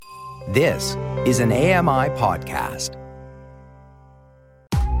This is an AMI podcast.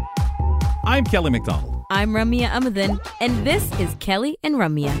 I'm Kelly McDonald. I'm Ramya Amadin, and this is Kelly and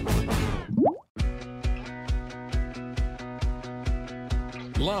Ramya.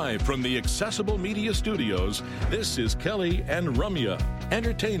 Live from the Accessible Media Studios, this is Kelly and Ramya.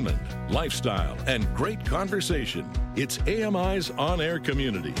 Entertainment, lifestyle, and great conversation. It's AMI's on-air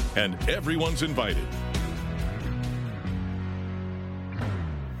community, and everyone's invited.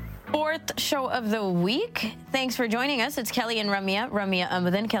 Fourth show of the week. Thanks for joining us. It's Kelly and Ramya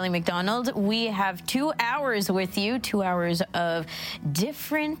Amadin, Kelly McDonald. We have 2 hours with you, 2 hours of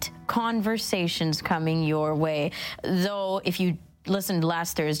different conversations coming your way. Though, if you listened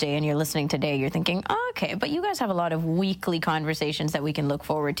last Thursday and you're listening today, you're thinking, oh, okay, but you guys have a lot of weekly conversations that we can look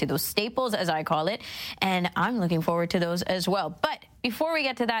forward to, those staples, as I call it, and I'm looking forward to those as well. But before we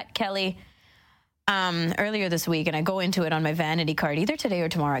get to that, Kelly, earlier this week, and I go into it on my vanity card, either today or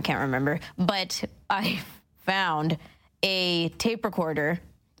tomorrow, I can't remember, but I found a tape recorder.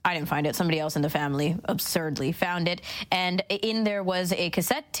 I didn't find it. Somebody else in the family absurdly found it. And in there was a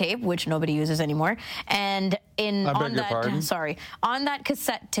cassette tape, which nobody uses anymore. And on that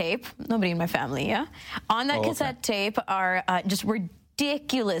cassette tape, nobody in my family, yeah? On that cassette tape are just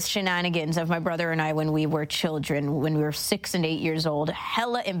ridiculous shenanigans of my brother and I when we were children, when we were 6 and 8 years old.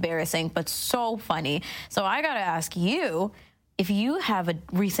 Hella embarrassing, but so funny. So I got to ask you, if you have a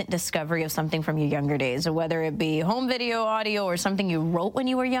recent discovery of something from your younger days, whether it be home video, audio, or something you wrote when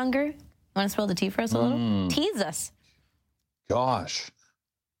you were younger, want to spill the tea for us a little? Tease us. Gosh,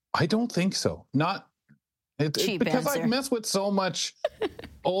 I don't think so. Because answer. I mess with so much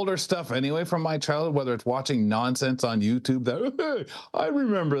older stuff anyway from my childhood, whether it's watching nonsense on YouTube. I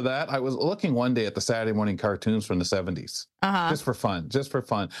remember that. I was looking one day at the Saturday morning cartoons from the 70s, just for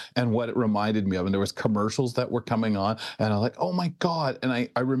fun, and what it reminded me of. And there was commercials that were coming on, and I'm like, oh my God. And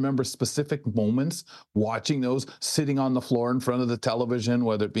I remember specific moments watching those, sitting on the floor in front of the television,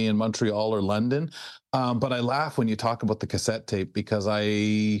 whether it be in Montreal or London. But I laugh when you talk about the cassette tape, because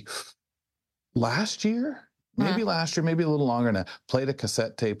last year, maybe a little longer now, played a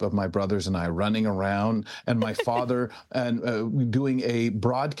cassette tape of my brothers and I running around, and my father and doing a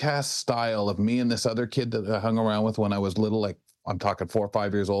broadcast style of me and this other kid that I hung around with when I was little, like I'm talking 4 or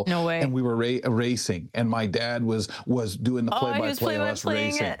 5 years old. No way. And we were racing, and my dad was doing the play-by-play of us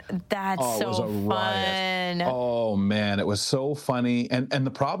racing. That's so it was a fun. Riot. Oh man, it was so funny. And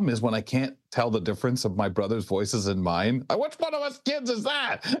the problem is, when I can't tell the difference of my brother's voices and mine, which one of us kids is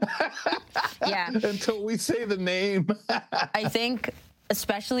that? Yeah. Until we say the name. I think,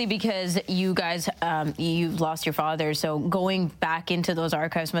 especially because you guys, you've lost your father, so going back into those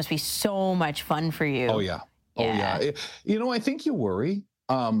archives must be so much fun for you. Oh yeah. I think you worry.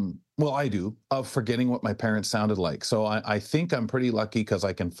 Well, I do, of forgetting what my parents sounded like. So I think I'm pretty lucky, because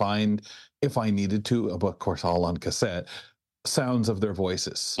I can find, if I needed to, but of course all on cassette, sounds of their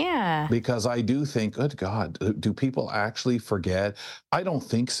voices. Yeah. Because I do think, good God, do people actually forget? I don't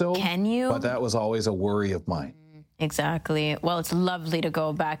think so. Can you? But that was always a worry of mine. Exactly. Well, it's lovely to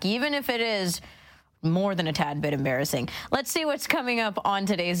go back, even if it is more than a tad bit embarrassing. Let's see what's coming up on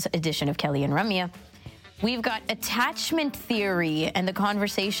today's edition of Kelly and Ramya. We've got attachment theory and the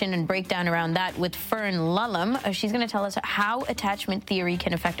conversation and breakdown around that with Fern Lulham. She's going to tell us how attachment theory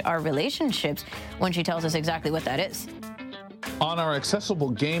can affect our relationships when she tells us exactly what that is. On our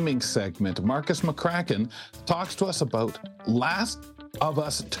accessible gaming segment, Markus McCraken talks to us about Last of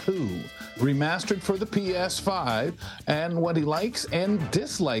Us 2, remastered for the PS5, and what he likes and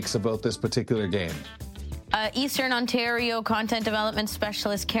dislikes about this particular game. Eastern Ontario content development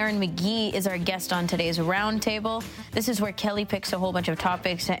specialist Karen Magee is our guest on today's roundtable. This is where Kelly picks a whole bunch of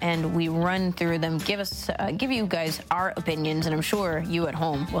topics and we run through them, give you guys our opinions, and I'm sure you at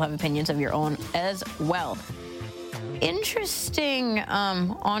home will have opinions of your own as well. Interesting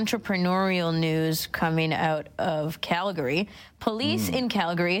entrepreneurial news coming out of Calgary. Police in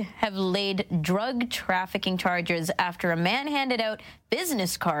Calgary have laid drug trafficking charges after a man handed out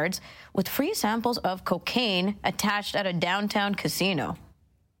business cards with free samples of cocaine attached at a downtown casino.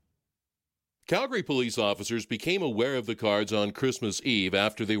 Calgary police officers became aware of the cards on Christmas Eve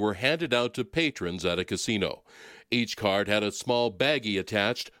after they were handed out to patrons at a casino. Each card had a small baggie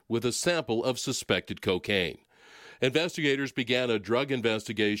attached with a sample of suspected cocaine. Investigators began a drug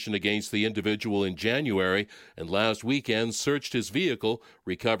investigation against the individual in January and last weekend searched his vehicle,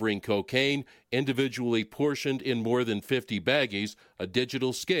 recovering cocaine individually portioned in more than 50 baggies, a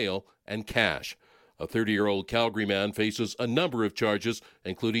digital scale, and cash. A 30-year-old Calgary man faces a number of charges,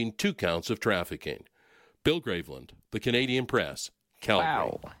 including 2 counts of trafficking. Bill Graveland, The Canadian Press, Calgary.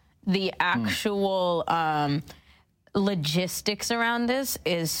 Wow. The actual logistics around this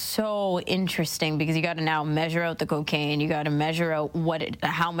is so interesting because you got to now measure out the cocaine, you got to measure out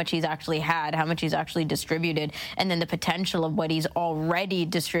how much he's actually had, how much he's actually distributed, and then the potential of what he's already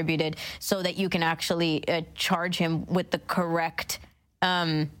distributed, so that you can actually charge him with the correct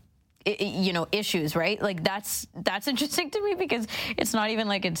issues, right? Like that's interesting to me because it's not even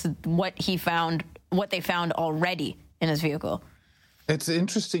like it's what they found already in his vehicle. It's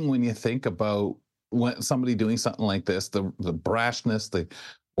interesting when you think about when somebody doing something like this, the brashness,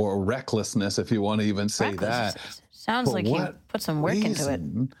 or recklessness, if you want to even say that. Sounds like he put some work into it.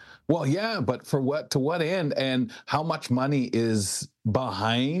 Well, yeah, but to what end, and how much money is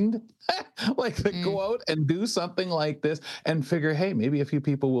behind? Like to go out and do something like this and figure, hey, maybe a few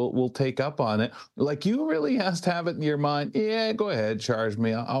people will take up on it. Like, you really has to have it in your mind. Yeah, go ahead, charge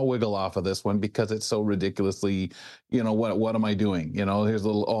me. I'll wiggle off of this one because it's so ridiculously, what am I doing? Here's a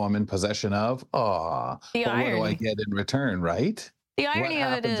little, I'm in possession of. What do I get in return, right? The irony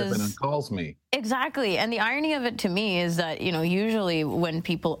of it is, if anyone calls me? Exactly. And the irony of it to me is that, usually when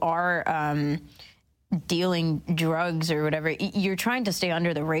people are dealing drugs or whatever, you're trying to stay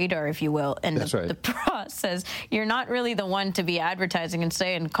under the radar, if you will. And the process, you're not really the one to be advertising and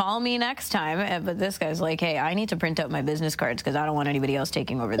saying, call me next time. But this guy's like, hey, I need to print out my business cards because I don't want anybody else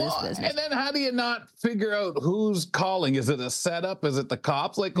taking over this business. And then how do you not figure out who's calling? Is it a setup? Is it the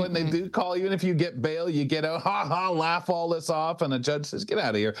cops? Like when they do call, even if you get bail, you get out, laugh all this off, and a judge says, get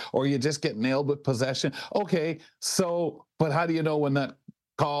out of here. Or you just get nailed with possession. Okay, but how do you know when that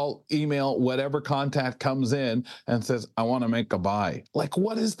call, email, whatever contact comes in and says, I want to make a buy? Like,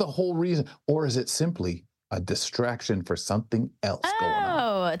 what is the whole reason? Or is it simply a distraction for something else going on?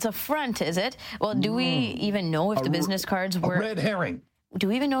 Oh, it's a front, is it? Well, do we even know if the business cards were... A red herring. Do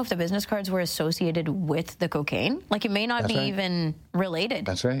we even know if the business cards were associated with the cocaine? Like, it may not be even related.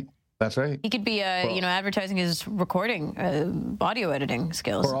 That's right. That's right. He could be, advertising his recording, audio editing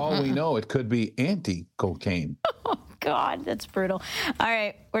skills. For all we know, it could be anti-cocaine. Oh, God, that's brutal. All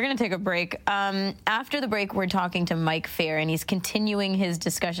right, we're going to take a break. After the break, we're talking to Mike Feir, and he's continuing his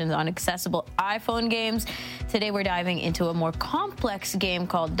discussions on accessible iPhone games. Today, we're diving into a more complex game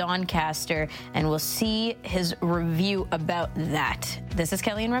called Dawncaster, and we'll see his review about that. This is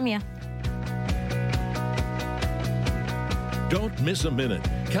Kelly and Ramya. Don't miss a minute.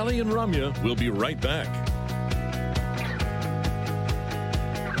 Kelly and Ramya will be right back.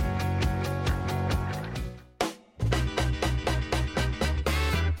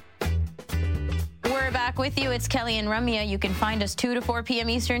 We're back with you. It's Kelly and Ramya. You can find us 2 to 4 p.m.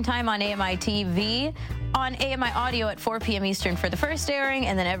 Eastern Time on AMI TV, on AMI Audio at 4 p.m. Eastern for the first airing,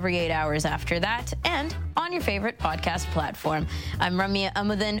 and then every 8 hours after that, and on your favorite podcast platform. I'm Ramya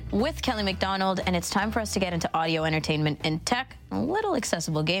Amuthan with Kelly McDonald, and it's time for us to get into audio entertainment and tech, a little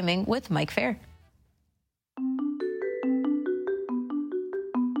accessible gaming with Mike Feir.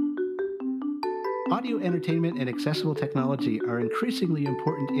 Audio entertainment and accessible technology are increasingly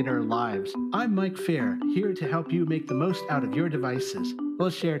important in our lives. I'm Mike Feir, here to help you make the most out of your devices. We'll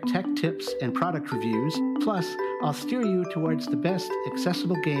share tech tips and product reviews. Plus, I'll steer you towards the best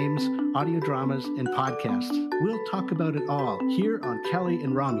accessible games, audio dramas, and podcasts. We'll talk about it all here on Kelly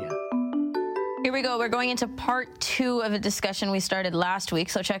and Ramya. Here we go. We're going into part 2 of a discussion we started last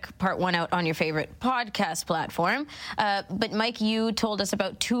week, so check part 1 out on your favorite podcast platform. But Mike, you told us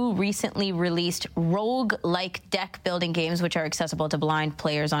about 2 recently released rogue-like deck-building games which are accessible to blind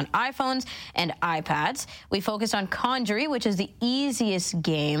players on iPhones and iPads. We focused on Conjury, which is the easiest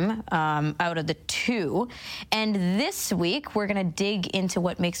game out of the 2. And this week, we're going to dig into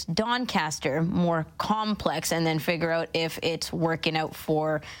what makes Dawncaster more complex and then figure out if it's working out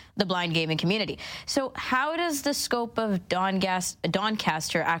for the blind gaming community. So how does the scope of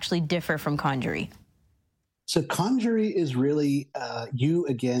Dawncaster actually differ from Conjury? So Conjury is really you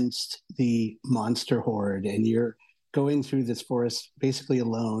against the monster horde, and you're going through this forest basically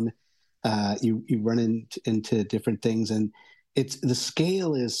alone. You run into different things, and the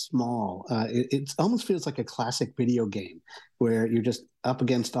scale is small. It almost feels like a classic video game where you're just up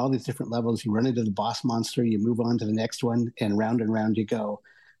against all these different levels. You run into the boss monster, you move on to the next one, and round you go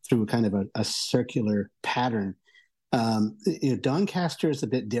through kind of a circular pattern. Dawncaster is a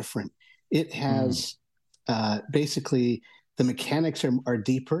bit different. It has basically the mechanics are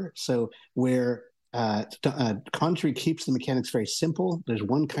deeper. So where Conjury keeps the mechanics very simple, there's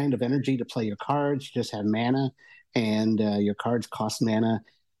one kind of energy to play your cards. You just have mana, and your cards cost mana,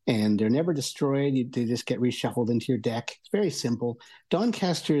 and they're never destroyed. They just get reshuffled into your deck. It's very simple.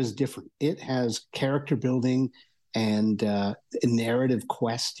 Dawncaster is different. It has character building. and a narrative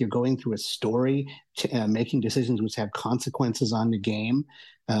quest. You're going through a story, making decisions which have consequences on the game.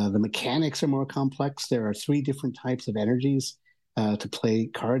 The mechanics are more complex. There are 3 different types of energies to play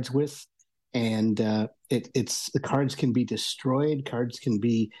cards with, and the cards can be destroyed. Cards can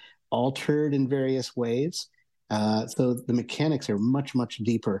be altered in various ways. So the mechanics are much, much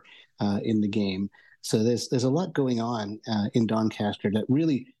deeper in the game. So there's a lot going on in Dawncaster that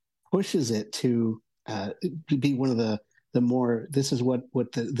really pushes it to be one of the more, this is what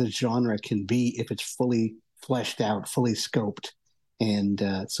the genre can be if it's fully fleshed out, fully scoped. And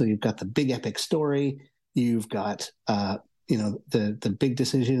so you've got the big epic story, you've got the big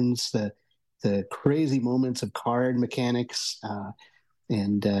decisions, the crazy moments of card mechanics,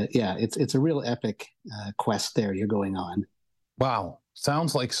 it's a real epic quest there you're going on. Wow.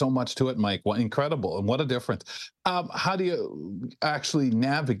 Sounds like so much to it, Mike. What incredible. And what a difference. How do you actually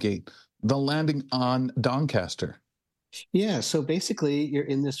navigate the landing on Dawncaster? Yeah, so basically you're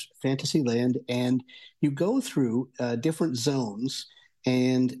in this fantasy land and you go through different zones,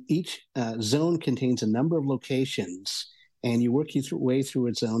 and each zone contains a number of locations, and you work your way through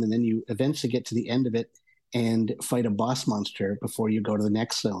a zone, and then you eventually get to the end of it and fight a boss monster before you go to the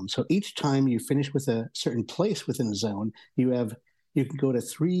next zone. So each time you finish with a certain place within a zone, you can go to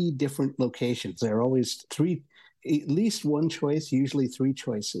 3 different locations. There are always 3, at least one choice, usually 3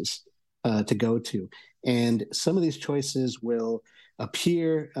 choices to go to. And some of these choices will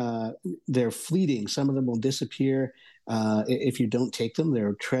appear, they're fleeting. Some of them will disappear if you don't take them.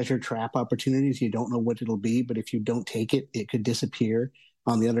 They're treasure trap opportunities. You don't know what it'll be, but if you don't take it, it could disappear.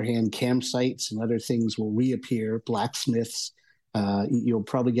 On the other hand, campsites and other things will reappear, blacksmiths. You'll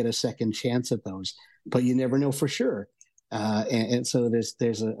probably get a second chance at those, but you never know for sure. And so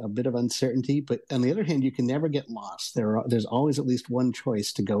there's a bit of uncertainty, but on the other hand, you can never get lost. There's always at least one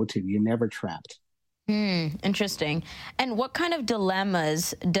choice to go to. You're never trapped. Interesting. And what kind of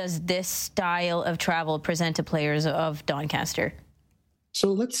dilemmas does this style of travel present to players of Dawncaster?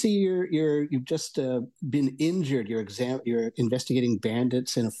 So let's see, you've just been injured. You're investigating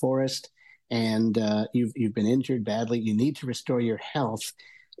bandits in a forest, and you've been injured badly. You need to restore your health,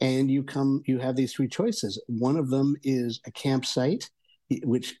 and you have these 3 choices. One of them is a campsite,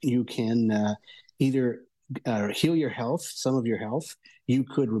 which you can either heal your health, some of your health. You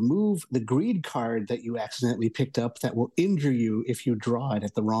could remove the greed card that you accidentally picked up that will injure you if you draw it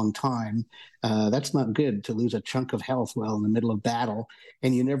at the wrong time. That's not good, to lose a chunk of health while in the middle of battle,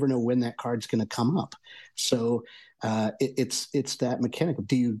 and you never know when that card's going to come up. So it's that mechanic.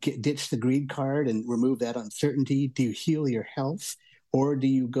 Do you ditch the greed card and remove that uncertainty? Do you heal your health? Or do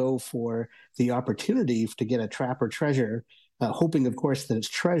you go for the opportunity to get a trap or treasure, hoping, of course, that it's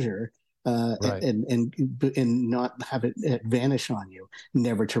treasure, right, and not have it vanish on you,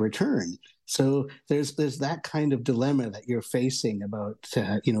 never to return? So there's that kind of dilemma that you're facing about,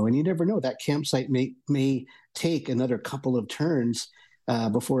 and you never know, that campsite may take another couple of turns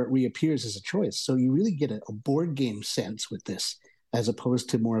before it reappears as a choice. So you really get a board game sense with this, as opposed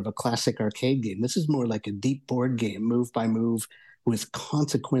to more of a classic arcade game. This is more like a deep board game, move by move, with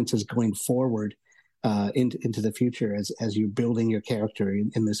consequences going forward into the future as you're building your character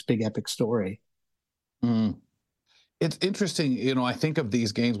in this big epic story. It's interesting, I think of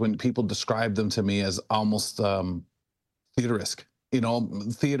these games when people describe them to me as almost theateresque,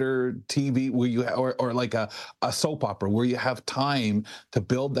 theater, TV, where you or like a soap opera where you have time to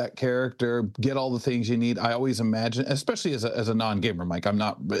build that character, get all the things you need. I always imagine, especially as a non-gamer, Mike, I'm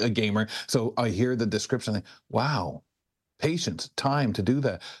not a gamer, so I hear the description, like, wow, patience, time to do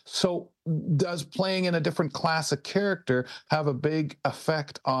that. So does playing in a different class of character have a big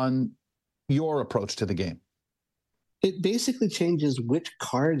effect on your approach to the game? It basically changes which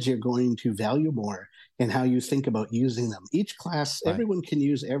cards you're going to value more and how you think about using them. Each class, right, everyone can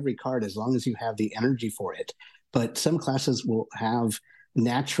use every card as long as you have the energy for it. But some classes will have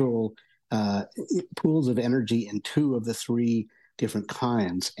natural pools of energy in 2 of the 3 different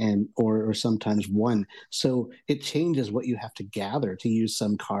kinds, or sometimes 1. So it changes what you have to gather to use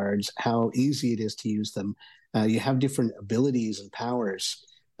some cards, how easy it is to use them. You have different abilities and powers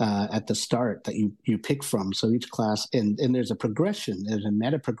at the start that you pick from. So each class, and there's a progression, there's a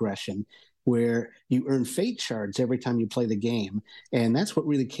meta progression where you earn fate shards every time you play the game. And that's what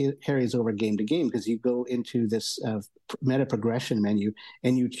really carries over game to game, because you go into this meta progression menu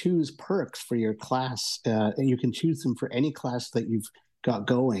and you choose perks for your class. And you can choose them for any class that you've got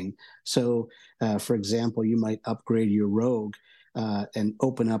going. So, for example, you might upgrade your rogue and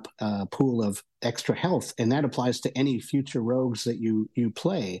open up a pool of extra health, and that applies to any future rogues that you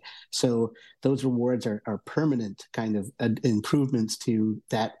play. So those rewards are permanent kind of improvements to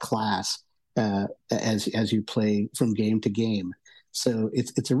that class. as you play from game to game. So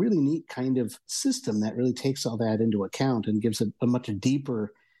it's a really neat kind of system that really takes all that into account and gives a much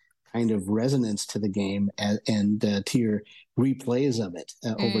deeper kind of resonance to the game and to your replays of it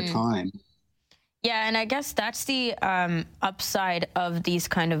over time. Yeah, and I guess that's the upside of these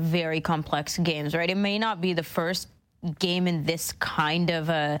kind of very complex games, right? It may not be the first game in this kind of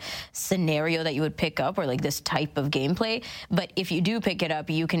a scenario that you would pick up, or like this type of gameplay, but if you do pick it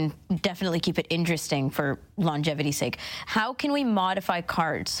up, you can definitely keep it interesting for longevity's sake. How can we modify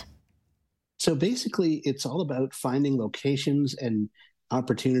cards? So basically it's all about finding locations and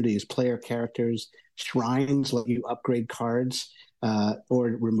opportunities, player characters, shrines let you upgrade cards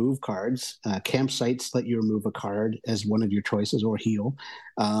or remove cards, campsites let you remove a card as one of your choices or heal.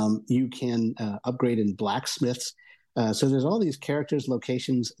 You can upgrade in blacksmiths. So there's all these characters,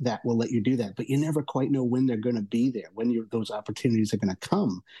 locations that will let you do that, but you never quite know when they're going to be there, when those opportunities are going to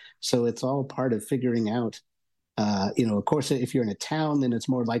come. So it's all part of figuring out, of course, if you're in a town, then it's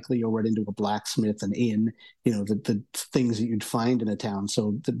more likely you'll run into a blacksmith, an inn, the things that you'd find in a town.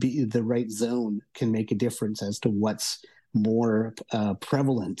 So the right zone can make a difference as to what's more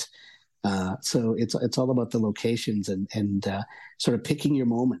prevalent. So it's all about the locations and sort of picking your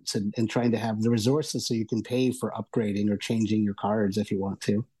moments and trying to have the resources so you can pay for upgrading or changing your cards if you want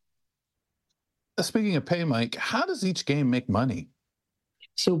to. Speaking of pay, Mike, how does each game make money?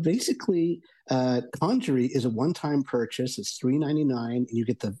 So basically, Conjury is a one-time purchase. It's $3.99, and you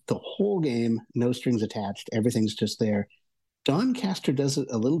get the whole game, no strings attached. Everything's just there. Dawncaster does it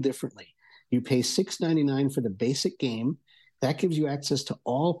a little differently. You pay $6.99 for the basic game. That gives you access to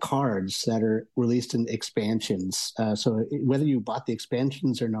all cards that are released in expansions. So whether you bought the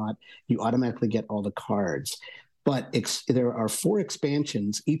expansions or not, you automatically get all the cards. But there are 4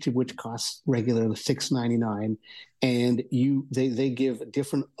 expansions, each of which costs regularly $6.99, and they give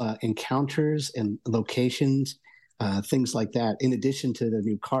different encounters and locations, things like that, in addition to the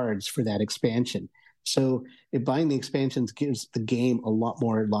new cards for that expansion. So buying the expansions gives the game a lot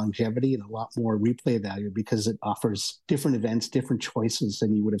more longevity and a lot more replay value because it offers different events, different choices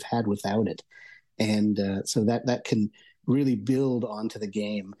than you would have had without it. And so that can really build onto the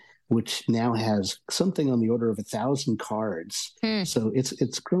game, which now has something on the order of 1,000 cards. So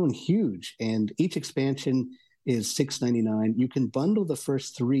it's grown huge, and each expansion is $6.99. You can bundle the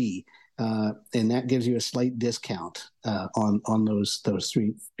first 3, and that gives you a slight discount on those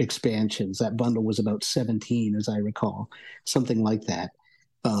 3 expansions. That bundle was about $17, as I recall, something like that.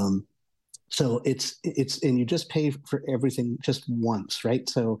 So it's and you just pay for everything just once, right?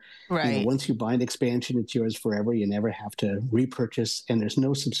 So right. Once you buy an expansion, it's yours forever. You never have to repurchase, and there's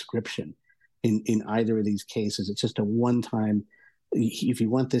no subscription in either of these cases. It's just a one-time. If you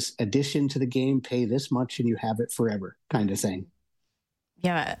want this addition to the game, pay this much, and you have it forever, kind of thing.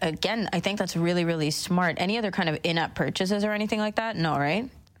 Yeah. Again, I think that's really, really smart. Any other kind of in-app purchases or anything like that? No, right?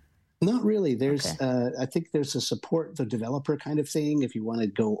 Not really. There's, I think there's a support the developer kind of thing. If you want to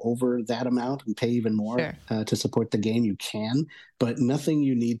go over that amount and pay even more to support the game, you can, but nothing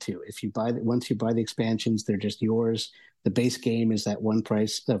you need to. If you once you buy the expansions, they're just yours. The base game is that one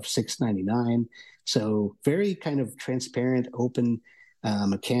price of $6.99. So very kind of transparent, open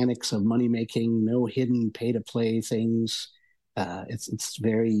mechanics of money making. No hidden pay to play things. It's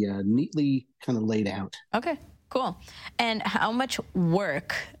very neatly kind of laid out. Okay. Cool. And how much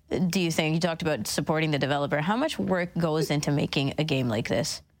work do you think, you talked about supporting the developer, how much work goes into making a game like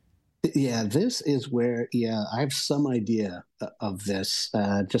this? Yeah, this is where, I have some idea of this,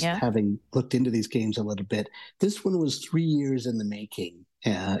 having looked into these games a little bit. This one was 3 years in the making,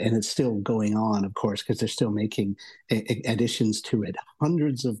 and it's still going on, of course, because they're still making additions to it.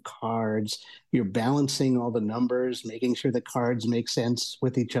 Hundreds of cards. You're balancing all the numbers, making sure the cards make sense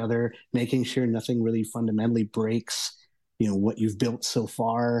with each other, making sure nothing really fundamentally breaks, what you've built so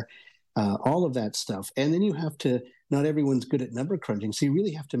far, all of that stuff. And then you have to, not everyone's good at number crunching, so you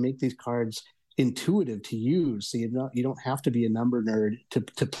really have to make these cards intuitive to use. So you don't have to be a number nerd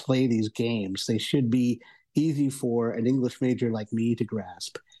to play these games. They should be easy for an English major like me to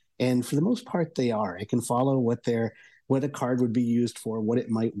grasp. And for the most part, they are. I can follow what a card would be used for, what it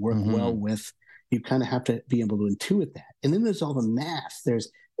might work well with. You kind of have to be able to intuit that. And then there's all the math. There's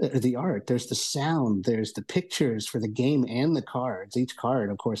the art. There's the sound. There's the pictures for the game and the cards. Each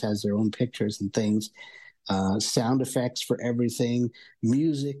card, of course, has their own pictures and things. Sound effects for everything.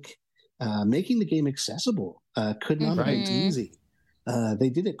 Music. Making the game accessible could not have been easy. They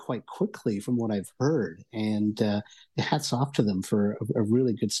did it quite quickly from what I've heard, and hats off to them for a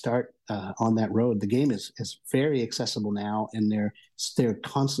really good start on that road. The game is very accessible now, and they're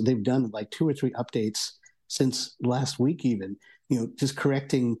constant. They've done like 2 or 3 updates since last week even. just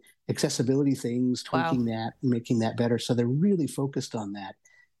correcting accessibility things, tweaking that, making that better. So they're really focused on that.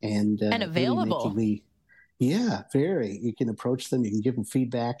 And available. Really very. You can approach them, you can give them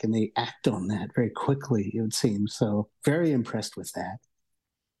feedback, and they act on that very quickly, it would seem. So very impressed with that.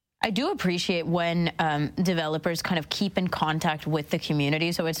 I do appreciate when developers kind of keep in contact with the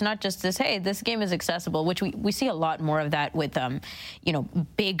community. So it's not just this, hey, this game is accessible, which we see a lot more of that with,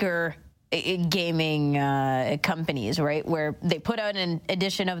 bigger gaming companies, right? Where they put out an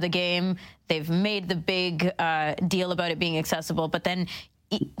edition of the game, they've made the big deal about it being accessible, but then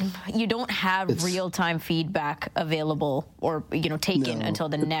you don't have real-time feedback available or taken until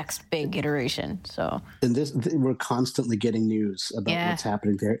the next big iteration. So, and we're constantly getting news about what's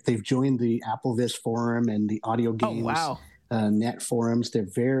happening there. They've joined the AppleVis forum and the audio games net forums. They're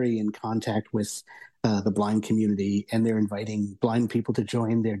very in contact with the blind community, and they're inviting blind people to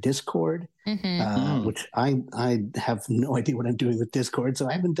join their Discord, which I have no idea what I'm doing with Discord, so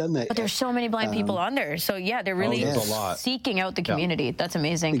I haven't done that. But there's so many blind people on there, so they're really seeking out the community. Yep. That's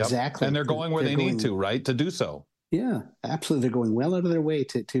amazing. Exactly, and they're going where they need to, right, to do so. Yeah, absolutely. They're going well out of their way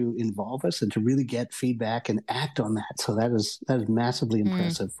to involve us and to really get feedback and act on that. So that is massively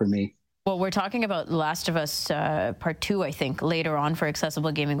impressive for me. Well, we're talking about Last of Us Part 2, I think, later on for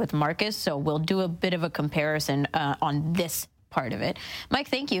Accessible Gaming with Marcus. So we'll do a bit of a comparison on this part of it. Mike,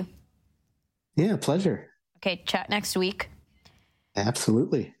 thank you. Yeah, pleasure. Okay, chat next week.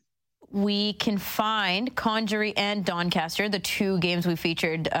 Absolutely. We can find Conjury and Dawncaster, the two games we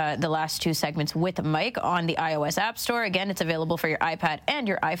featured the last two segments with Mike, on the iOS App Store. Again, it's available for your iPad and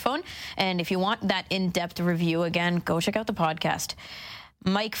your iPhone. And if you want that in-depth review, again, go check out the podcast.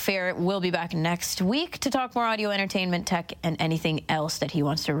 Mike Feir will be back next week to talk more audio entertainment, tech, and anything else that he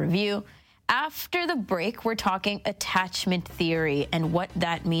wants to review. After the break, we're talking attachment theory and what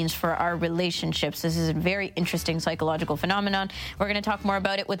that means for our relationships. This is a very interesting psychological phenomenon. We're going to talk more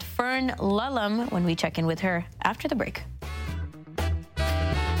about it with Fern Lulham when we check in with her after the break.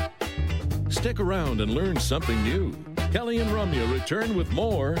 Stick around and learn something new. Kelly and Ramya return with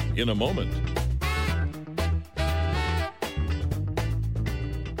more in a moment.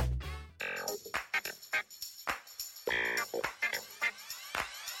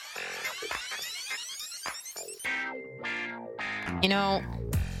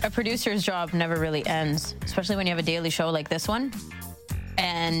 A producer's job never really ends, especially when you have a daily show like this one.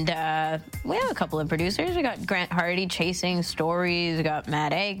 And we have a couple of producers. We got Grant Hardy chasing stories. We got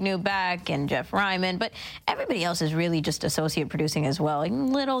Matt Agnew back and Jeff Ryman. But everybody else is really just associate producing as well. Like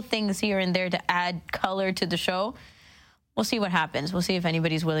little things here and there to add color to the show. We'll see what happens. We'll see if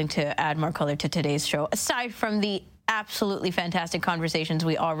anybody's willing to add more color to today's show, aside from the absolutely fantastic conversations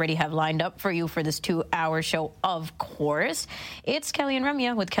we already have lined up for you for this 2-hour show, of course. It's Kelly and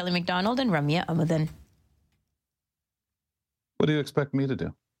Ramya with Kelly McDonald and Ramya Amudan. What do you expect me to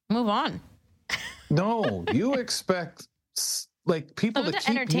do? Move on. No, you expect people to keep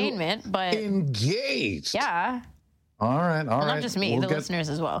entertainment, but engaged. Yeah. All right. Not just me, the listeners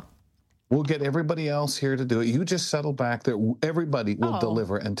as well. We'll get everybody else here to do it. You just settle back there. Everybody will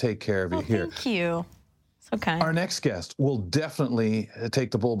deliver and take care of you here. Thank you. Okay. Our next guest will definitely take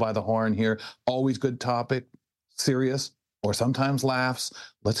the bull by the horn here. Always good topic, serious, or sometimes laughs.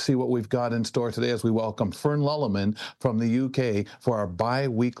 Let's see what we've got in store today as we welcome Fern Lulham from the UK for our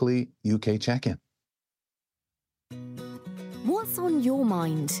bi-weekly UK check-in. What's on your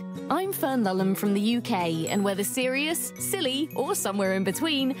mind? I'm Fern Lulham from the UK, and whether serious, silly, or somewhere in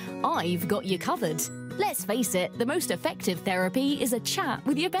between, I've got you covered. Let's face it, the most effective therapy is a chat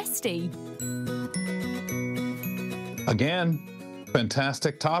with your bestie. Again,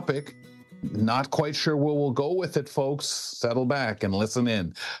 fantastic topic. Not quite sure where we'll go with it, folks. Settle back and listen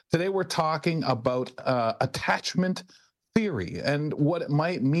in. Today we're talking about attachment theory and what it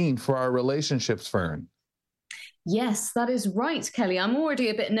might mean for our relationships, Fern. Yes, that is right, Kelly. I'm already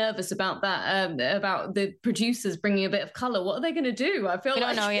a bit nervous about that, about the producers bringing a bit of colour. What are they going to do? I feel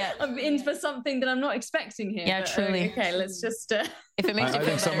like I'm in for something that I'm not expecting here. Yeah, truly. Okay, let's just... If it makes you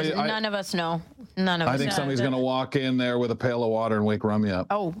feel better, none of us know. None of us know. I think somebody's going to walk in there with a pail of water and wake Rummy up.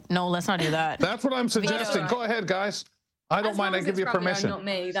 Oh, no, let's not do that. That's what I'm suggesting. Go ahead, guys. I don't mind. I give you permission. Not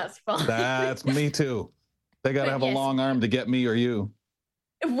me. That's fine. That's me too. They got to have a long arm to get me or you.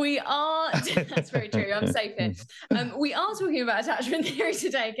 We are, that's very true, I'm safe here. We are talking about attachment theory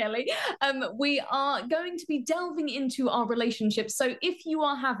today, Kelly. We are going to be delving into our relationships. So if you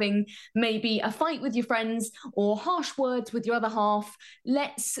are having maybe a fight with your friends or harsh words with your other half,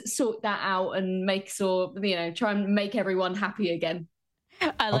 let's sort that out and try and make everyone happy again.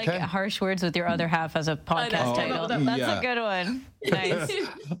 I like harsh words with your other half as a podcast title. That's a good one. Nice.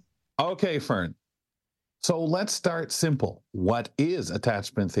 Okay, Fern. So let's start simple. What is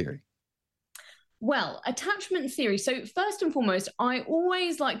attachment theory? Well, attachment theory. So first and foremost, I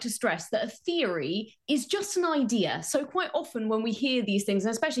always like to stress that a theory is just an idea. So quite often when we hear these things,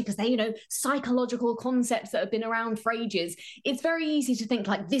 and especially because they're, psychological concepts that have been around for ages, it's very easy to think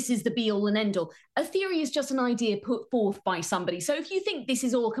like this is the be all and end all. A theory is just an idea put forth by somebody. So if you think this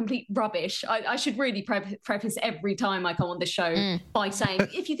is all complete rubbish, I should really preface every time I come on the show by saying,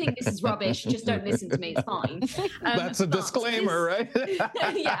 if you think this is rubbish, just don't listen to me. It's fine. That's a disclaimer, right?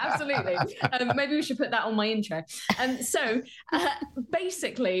 Yeah, absolutely. Maybe we should put that on my intro.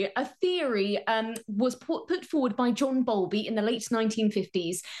 Basically, a theory was put forward by John Bowlby in the late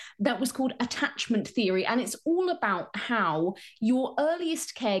 1950s that was called attachment theory. And it's all about how your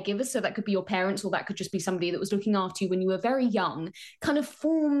earliest caregivers, so that could be your parents or that could just be somebody that was looking after you when you were very young, kind of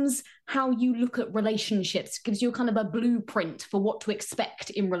forms how you look at relationships, gives you kind of a blueprint for what to expect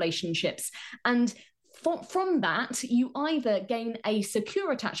in relationships. And from that, you either gain a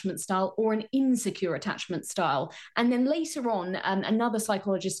secure attachment style or an insecure attachment style. And then later on, another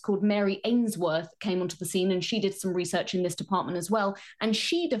psychologist called Mary Ainsworth came onto the scene, and she did some research in this department as well. And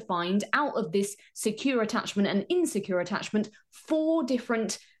she defined out of this secure attachment and insecure attachment 4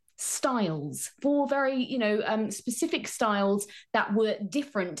 different styles, 4 very, specific styles that were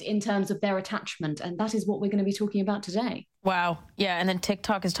different in terms of their attachment. And that is what we're going to be talking about today. Wow. Yeah. And then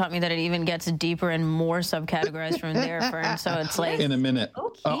TikTok has taught me that it even gets deeper and more subcategorized from there, Fern. So it's like in a minute,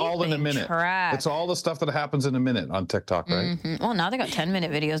 all in a minute. Track. It's all the stuff that happens in a minute on TikTok, right? Mm-hmm. Well, now they got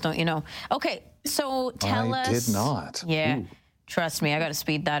 10-minute videos, don't you know? Okay. So tell us. I did not. Yeah. Ooh. Trust me. I got to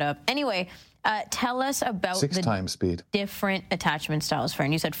speed that up. Anyway, tell us about 6 times speed. Different attachment styles,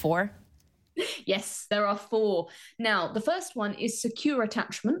 Fern. You said 4? Yes, there are 4. Now, the first one is secure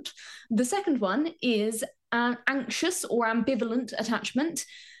attachment. The second one is anxious or ambivalent attachment.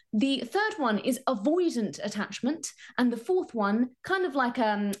 The third one is avoidant attachment. And the fourth one, kind of like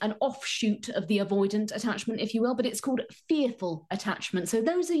an offshoot of the avoidant attachment, if you will, but it's called fearful attachment. So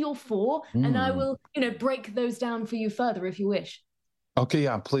those are your 4, and I will, break those down for you further if you wish. Okay,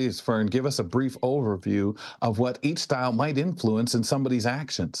 yeah, please, Fern, give us a brief overview of what each style might influence in somebody's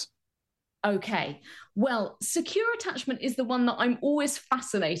actions. Okay, well, secure attachment is the one that I'm always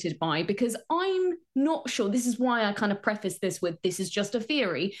fascinated by, because I'm not sure. This is why I kind of preface this with this is just a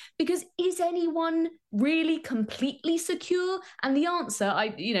theory, because is anyone really completely secure? And the answer,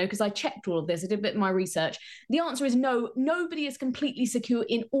 because I checked all of this, I did a bit of my research. The answer is no, nobody is completely secure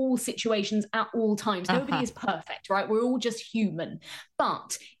in all situations at all times. Nobody is perfect, right? We're all just human.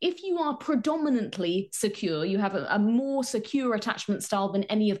 But if you are predominantly secure, you have a more secure attachment style than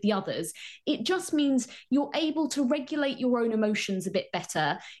any of the others, it just means you're able to regulate your own emotions a bit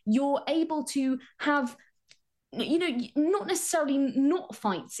better. You're able to have, not necessarily not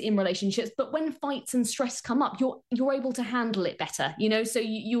fights in relationships, but when fights and stress come up, you're able to handle it better, so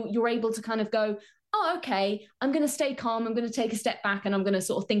you're able to kind of go, oh, okay, I'm going to stay calm, I'm going to take a step back, and I'm going to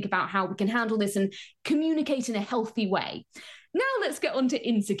sort of think about how we can handle this and communicate in a healthy way. Now let's get on to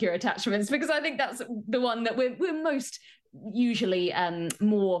insecure attachments, because I think that's the one that we're most usually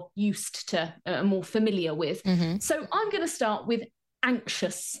more used to, more familiar with. Mm-hmm. So I'm going to start with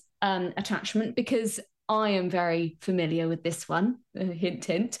anxious attachment, because I am very familiar with this one. Hint,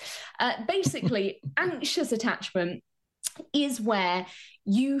 hint. Basically, anxious attachment is where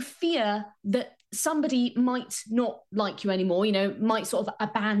you fear that somebody might not like you anymore, might sort of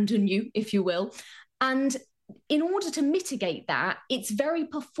abandon you, if you will. And in order to mitigate that, it's very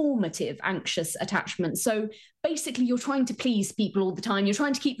performative, anxious attachment. So basically, you're trying to please people all the time. You're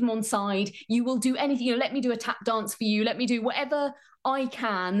trying to keep them on side. You will do anything. Let me do a tap dance for you. Let me do whatever I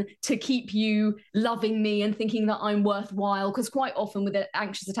can to keep you loving me and thinking that I'm worthwhile. Because quite often with an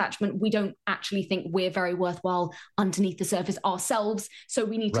anxious attachment, we don't actually think we're very worthwhile underneath the surface ourselves. So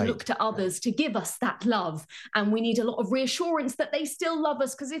we need to look to others to give us that love. And we need a lot of reassurance that they still love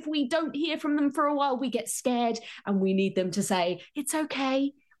us. Because if we don't hear from them for a while, we get scared, and we need them to say, it's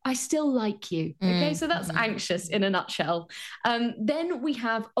okay, I still like you. Okay, so that's anxious in a nutshell. Then we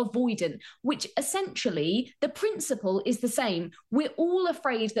have avoidant, which essentially the principle is the same. We're all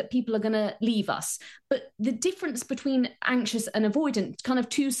afraid that people are going to leave us. But the difference between anxious and avoidant, kind of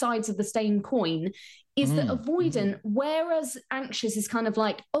 2 sides of the same coin, is that avoidant, whereas anxious is kind of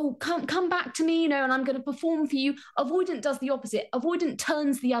like, oh, come back to me, and I'm going to perform for you. Avoidant does the opposite. Avoidant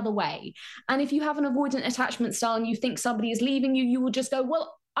turns the other way. And if you have an avoidant attachment style and you think somebody is leaving you, you will just go,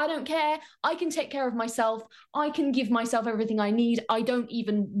 well, I don't care. I can take care of myself. I can give myself everything I need. I don't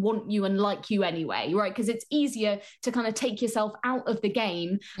even want you and like you anyway, right? Because it's easier to kind of take yourself out of the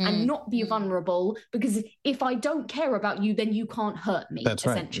game and not be vulnerable, because if I don't care about you, then you can't hurt me. That's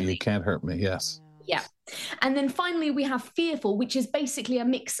right. You can't hurt me, yes. Yeah. And then finally, we have fearful, which is basically a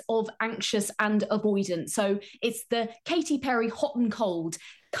mix of anxious and avoidant. So it's the Katy Perry hot and cold.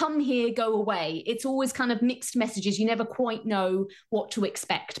 Come here, go away. It's always kind of mixed messages. You never quite know what to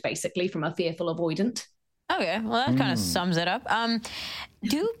expect, basically, from a fearful avoidant. Okay, well, that kind of sums it up.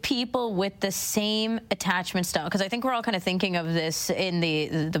 Do people with the same attachment style, because I think we're all kind of thinking of this in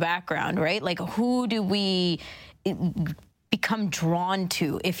the background, right? Like, who do we become drawn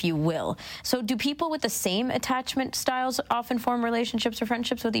to, if you will? So do people with the same attachment styles often form relationships or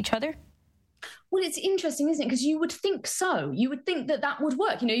friendships with each other? Well, it's interesting, isn't it? Because you would think so. You would think that that would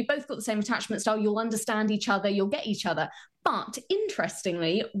work. You know, you both got the same attachment style. You'll understand each other. You'll get each other. But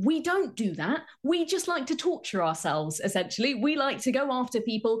interestingly, we don't do that. We just like to torture ourselves, essentially. We like to go after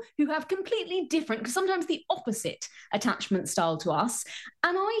people who have completely different, because sometimes the opposite attachment style to us.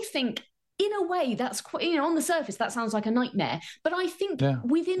 And I think, in a way, that's quite, you know, on the surface, that sounds like a nightmare. But I think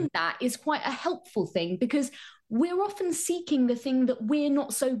within that is quite a helpful thing, because we're often seeking the thing that we're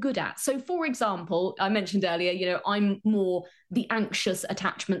not so good at. So, for example, I mentioned earlier, you know, I'm more the anxious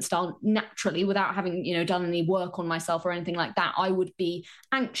attachment style naturally, without having, you know, done any work on myself or anything like that. I would be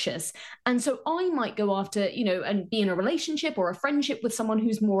anxious. And so I might go after, you know, and be in a relationship or a friendship with someone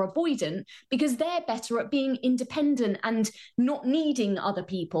who's more avoidant, because they're better at being independent and not needing other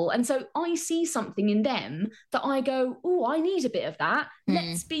people. And so I see something in them that I go, oh, I need a bit of that.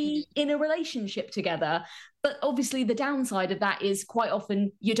 Let's be in a relationship together. But obviously the downside of that is quite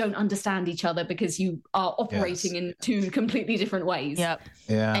often you don't understand each other, because you are operating in two completely different ways. Yep.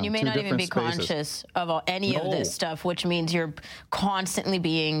 Yeah. And you may not even be conscious of any of this stuff, which means you're constantly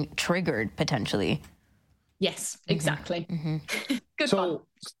being triggered potentially. Yes, exactly. Good so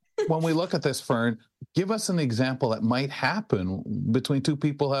when we look at this, Fern, give us an example that might happen between two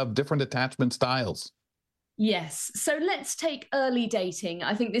people who have different attachment styles. Yes. So let's take early dating.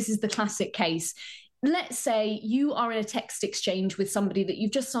 I think this is the classic case. Let's say you are in a text exchange with somebody that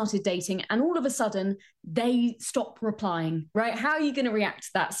you've just started dating, and all of a sudden they stop replying, right? How are you going to react to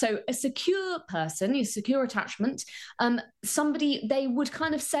that? So a secure person, a secure attachment, somebody, they would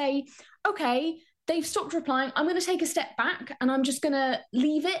kind of say, okay, they've stopped replying. I'm going to take a step back and I'm just going to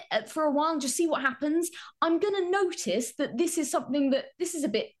leave it for a while and just see what happens. I'm going to notice that this is something that this is a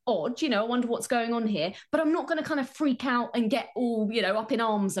bit odd. You know, I wonder what's going on here, but I'm not going to kind of freak out and get all, you know, up in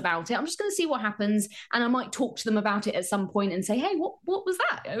arms about it. I'm just going to see what happens. And I might talk to them about it at some point and say, hey, what was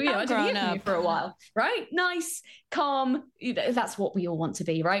that? Oh, yeah, I didn't hear from you for a while, right? Nice, calm. You know, that's what we all want to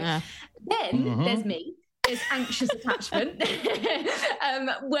be, right? Yeah. Then there's me. Is anxious attachment,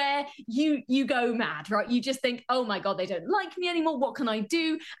 where you go mad, right? You just think, oh my God, they don't like me anymore. What can I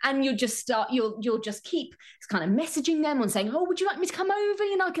do? And you'll just just keep kind of messaging them and saying, oh, would you like me to come over?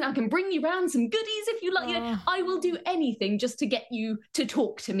 You know, I can bring you around some goodies if you like. You know, I will do anything just to get you to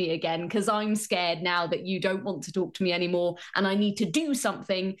talk to me again, because I'm scared now that you don't want to talk to me anymore, and I need to do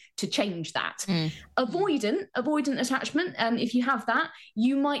something to change that. Avoidant attachment. If you have that,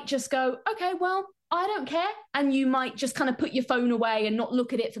 you might just go, okay, well, I don't care. And you might just kind of put your phone away and not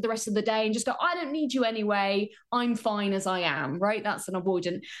look at it for the rest of the day and just go, I don't need you anyway. I'm fine as I am, right? That's an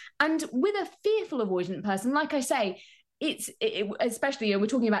avoidant. And with a fearful avoidant person, like I say, especially we're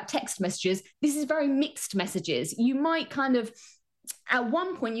talking about text messages, this is very mixed messages. You might kind of, at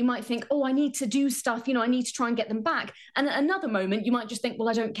one point you might think, oh, I need to do stuff, you know, I need to try and get them back. And at another moment you might just think, well,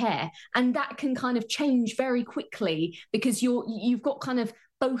 I don't care. And that can kind of change very quickly, because you've got kind of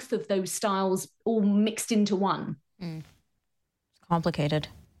both of those styles all mixed into one. It's complicated.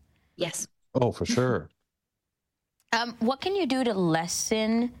 Yes. Oh, for sure. What can you do to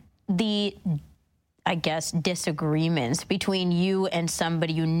lessen the, I guess, disagreements between you and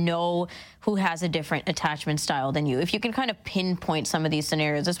somebody you know who has a different attachment style than you? If you can kind of pinpoint some of these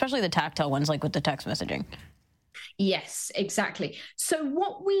scenarios, especially the tactile ones, like with the text messaging. Yes, exactly. So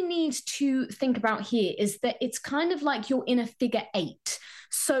what we need to think about here is that it's kind of like you're in a figure eight.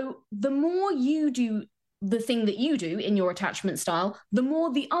 So the more you do the thing that you do in your attachment style, the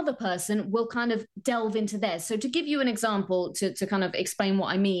more the other person will kind of delve into theirs. So to give you an example, to kind of explain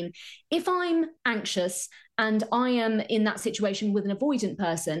what I mean, if I'm anxious and I am in that situation with an avoidant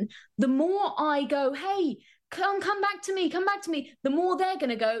person, the more I go, hey, come back to me, the more they're going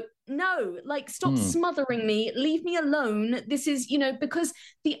to go, no, like, stop smothering me, leave me alone. This is, you know, because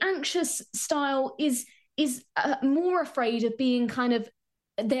the anxious style is more afraid of being kind of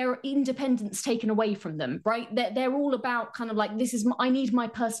their independence taken away from them, right? They're all about kind of like, I need my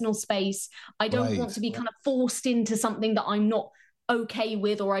personal space. I don't want to be kind of forced into something that I'm not okay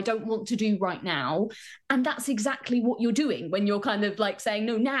with, or I don't want to do right now. And that's exactly what you're doing when you're kind of like saying,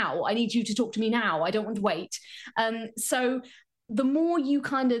 no, now I need you to talk to me now. I don't want to wait. So the more you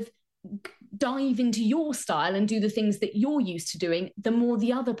kind of dive into your style and do the things that you're used to doing, the more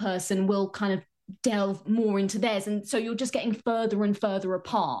the other person will kind of delve more into theirs. And so you're just getting further and further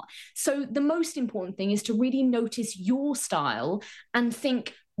apart. So the most important thing is to really notice your style and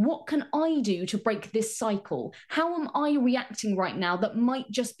think, what can I do to break this cycle? How am I reacting right now that might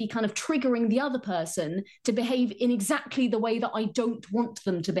just be kind of triggering the other person to behave in exactly the way that I don't want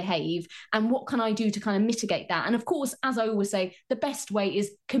them to behave? And what can I do to kind of mitigate that? And of course, as I always say, the best way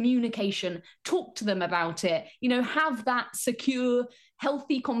is communication. Talk to them about it, have that secure,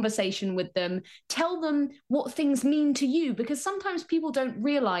 healthy conversation with them. Tell them what things mean to you, because sometimes people don't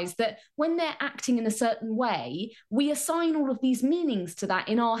realize that when they're acting in a certain way, we assign all of these meanings to that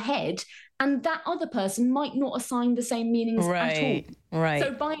in our head, and that other person might not assign the same meanings at all. Right.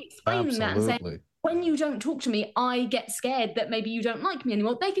 So by explaining that and saying, when you don't talk to me, I get scared that maybe you don't like me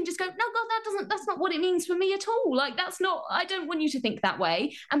anymore, they can just go, no, God, that's not what it means for me at all. Like, I don't want you to think that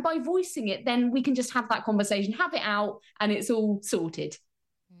way. And by voicing it, then we can just have that conversation, have it out, and it's all sorted.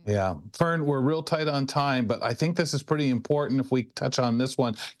 Yeah. Fern, we're real tight on time, but I think this is pretty important if we touch on this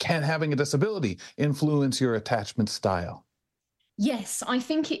one. Can having a disability influence your attachment style? Yes, I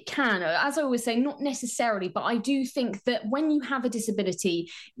think it can. As I always say, not necessarily, but I do think that when you have a disability,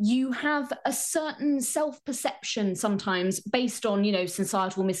 you have a certain self-perception sometimes based on,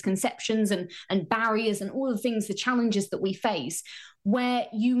 societal misconceptions and barriers and all the things, the challenges that we face, where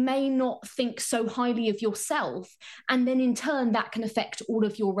you may not think so highly of yourself. And then in turn, that can affect all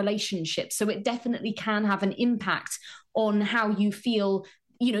of your relationships. So it definitely can have an impact on how you feel.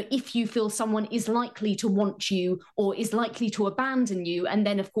 If you feel someone is likely to want you or is likely to abandon you. And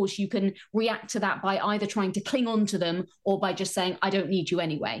then, of course, you can react to that by either trying to cling on to them or by just saying, I don't need you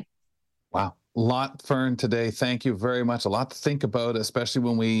anyway. Wow. A lot, Fern, today. Thank you very much. A lot to think about, especially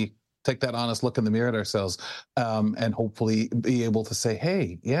when we take that honest look in the mirror at ourselves, and hopefully be able to say,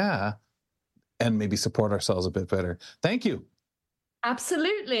 hey, yeah, and maybe support ourselves a bit better. Thank you.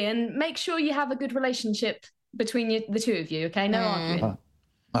 Absolutely. And make sure you have a good relationship between the two of you, okay? No arguing.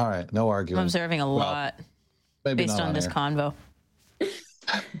 All right, no arguing. I'm observing a lot based on this convo. It's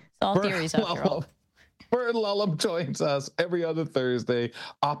all theories after all. Fern Lulham joins us every other Thursday,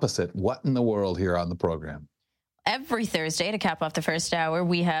 opposite What in the World here on the program. Every Thursday, to cap off the first hour,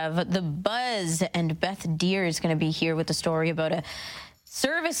 we have The Buzz, and Beth Deer is going to be here with a story about a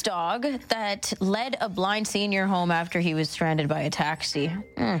service dog that led a blind senior home after he was stranded by a taxi.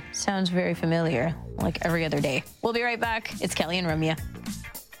 Sounds very familiar, like every other day. We'll be right back. It's Kelly and Ramya.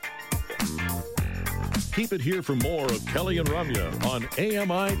 Keep it here for more of Kelly and Ramya on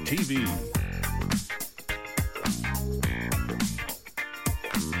AMI TV.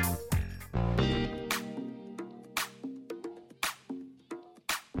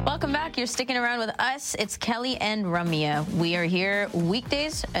 Welcome back. You're sticking around with us. It's Kelly and Ramya. We are here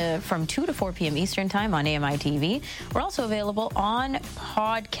weekdays from 2 to 4 p.m. Eastern Time on AMI TV. We're also available on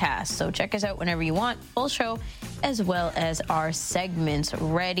podcast, so check us out whenever you want. Full show, as well as our segments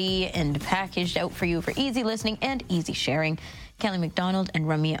ready and packaged out for you for easy listening and easy sharing. Kelly McDonald and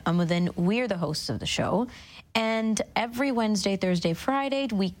Ramya Amuthan, we're the hosts of the show. And every Wednesday, Thursday, Friday,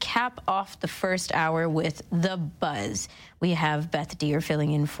 we cap off the first hour with The Buzz. We have Beth Deer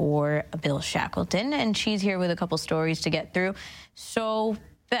filling in for Bill Shackleton, and she's here with a couple stories to get through. So,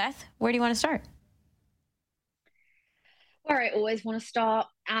 Beth, where do you want to start? Where I always want to start,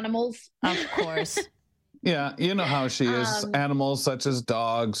 animals. Of course. Yeah, you know how she is. Animals such as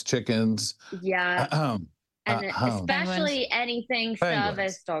dogs, chickens. Yeah. And especially anything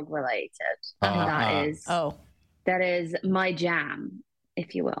service dog related. That is my jam,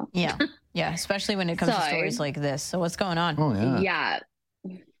 if you will. Yeah. Yeah. Especially when it comes to stories like this. So what's going on? Oh, yeah.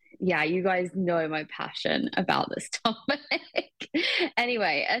 Yeah. You guys know my passion about this topic.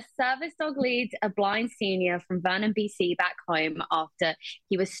 Anyway, a service dog leads a blind senior from Vernon, BC back home after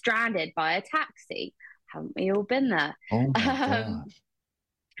he was stranded by a taxi. Haven't we all been there? Oh my gosh.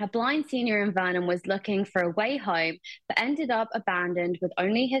 A blind senior in Vernon was looking for a way home, but ended up abandoned with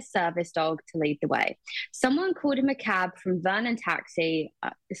only his service dog to lead the way. Someone called him a cab from Vernon Taxi.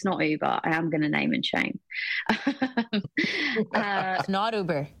 It's not Uber. I am going to name and shame. It's not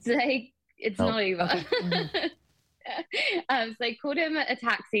Uber. It's not Uber. So they called him a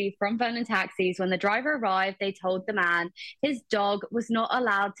taxi from Vernon Taxis. When the driver arrived, they told the man his dog was not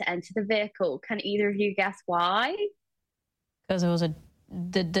allowed to enter the vehicle. Can either of you guess why? Because it was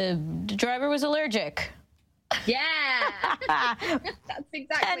the driver was allergic. Yeah. That's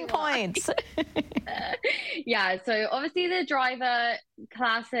exactly 10 points. Yeah, so obviously the driver,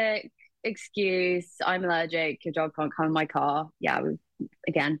 classic excuse, I'm allergic, your dog can't come in my car. Yeah, we've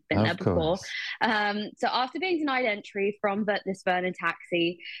again been there before. So after being denied entry from this Vernon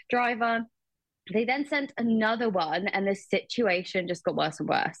Taxi driver, They then sent another one, and the situation just got worse and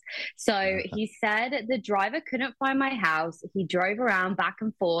worse. So he said the driver couldn't find my house. He drove around back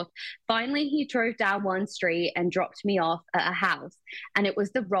and forth. Finally, he drove down one street and dropped me off at a house, and it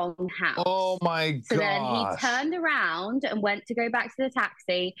was the wrong house. Oh my god! So then he turned around and went to go back to the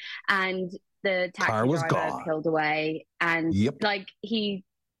taxi, and the taxi driver peeled away. And like, he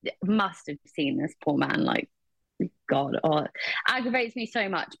must have seen this poor man. Like, God, aggravates me so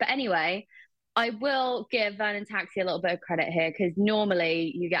much. But anyway, I will give Vernon Taxi a little bit of credit here, because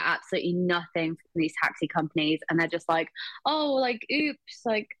normally you get absolutely nothing from these taxi companies, and they're just like, oh, like, oops,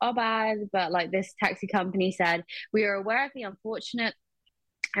 like, oh, bad. But like, this taxi company said, we are aware of the unfortunate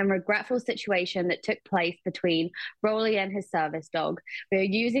and regretful situation that took place between Rolly and his service dog. We are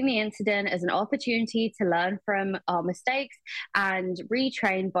using the incident as an opportunity to learn from our mistakes and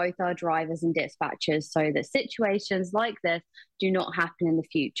retrain both our drivers and dispatchers so that situations like this do not happen in the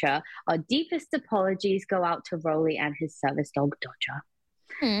future. Our deepest apologies go out to Rolly and his service dog, Dodger.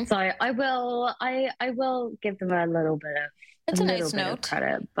 So I will give them a little bit of nice note.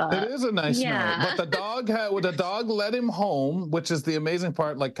 Credit, but it is a nice note. But the dog led him home, which is the amazing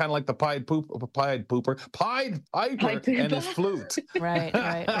part. Like, kind of like the Pied Piper, and his flute. Right.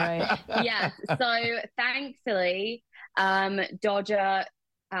 Yes. So thankfully, Dodger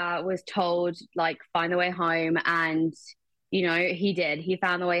was told, like, find the way home, and you know, he did. He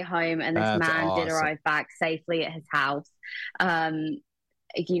found the way home, and this man did arrive back safely at his house.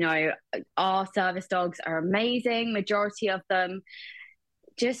 You know, our service dogs are amazing. Majority of them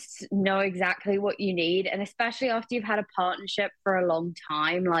just know exactly what you need. And especially after you've had a partnership for a long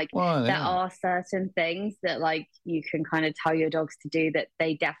time, like, there are certain things that, like, you can kind of tell your dogs to do that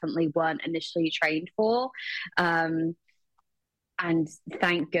they definitely weren't initially trained for. And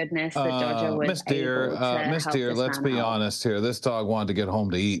thank goodness that Dodger was Miss Deer, let's be honest here. This dog wanted to get home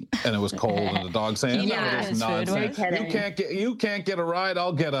to eat, and it was cold, and the dog saying, "No, this is nonsense. You can't get a ride.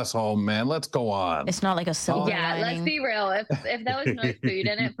 I'll get us home, man. Let's go on." It's not like a silver lining. Let's be real. If there was no food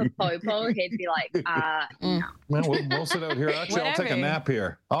in it for Popo, he'd be like, no. Well, we'll sit out here. Actually, I'll take a nap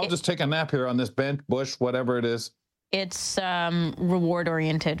here. I'll just take a nap here on this bench, bush, whatever it is. It's reward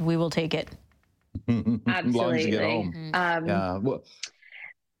oriented. We will take it. Absolutely. As long as you get home.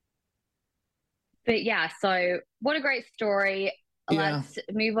 But yeah, so what a great story. Let's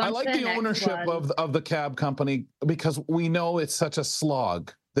move on. I like to the ownership of the cab company, because we know it's such a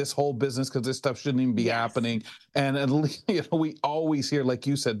slog, this whole business, because this stuff shouldn't even be happening. And at least, you know, we always hear, like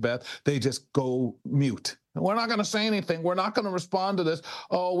you said, Beth, they just go mute. We're not going to say anything. We're not going to respond to this.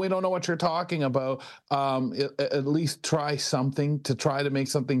 Oh, we don't know what you're talking about. At least try something to try to make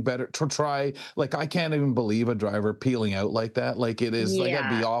something better. To try, like, I can't even believe a driver peeling out like that. Like, it is like, it'd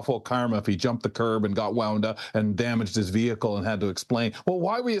be awful karma if he jumped the curb and got wound up and damaged his vehicle and had to explain, well,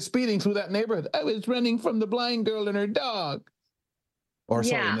 why were you speeding through that neighborhood? I was running from the blind girl and her dog. Or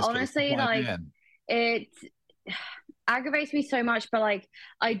honestly, like, it aggravates me so much. But like,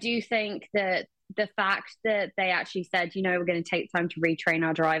 I do think that the fact that they actually said, you know, we're going to take time to retrain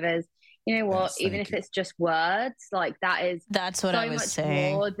our drivers. You know what? Even if it's just words, like, that's what I was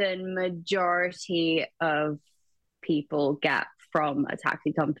saying. More than majority of people get from a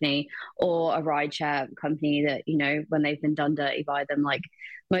taxi company or a rideshare company that, you know, when they've been done dirty by them, like,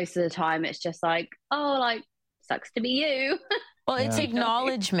 most of the time it's just like, oh, like, sucks to be you. Well, it's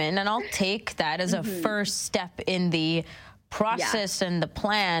acknowledgement, and I'll take that as a first step in the process and the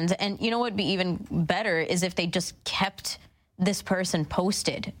plans. And you know what would be even better is if they just kept this person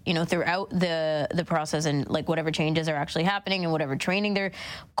posted, you know, throughout the process, and like whatever changes are actually happening and whatever training they're,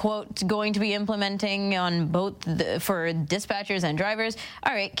 quote, going to be implementing on both for dispatchers and drivers.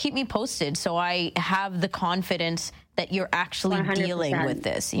 All right, keep me posted so I have the confidence that you're actually 100%. Dealing with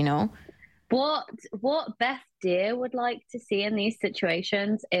this, you know? What Beth Deer would like to see in these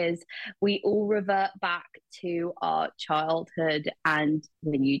situations is we all revert back to our childhood, and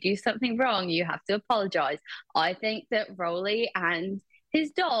when you do something wrong, you have to apologize. I think that Rolly and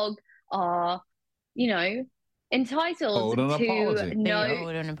his dog are, you know, entitled to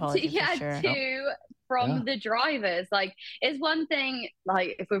from the drivers. Like, it's one thing,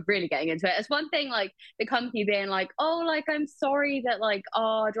 like, if we're really getting into it, it's one thing, like, the company being like, oh, like, I'm sorry that, like,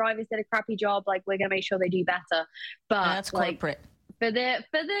 our drivers did a crappy job, like, we're gonna make sure they do better. But that's corporate. For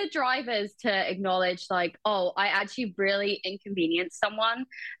the drivers to acknowledge, like, oh, I actually really inconvenienced someone,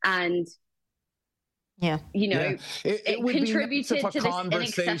 and you know, it would contributed be nice if a to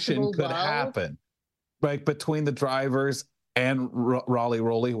conversation this could happen, right, between the drivers and Raleigh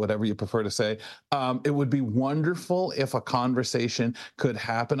Rolly, whatever you prefer to say. It would be wonderful if a conversation could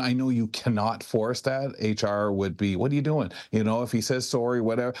happen. I know you cannot force that. HR would be, what are you doing? You know, if he says sorry,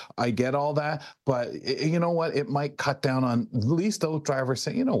 whatever, I get all that. But you know what? It might cut down on at least those drivers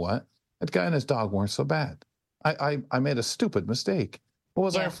saying, you know what? That guy and his dog weren't so bad. I made a stupid mistake. What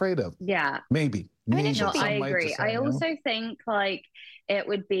was I afraid of? Yeah. Maybe. I mean, I agree. I also think like it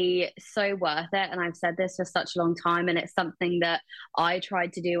would be so worth it. And I've said this for such a long time. And it's something that I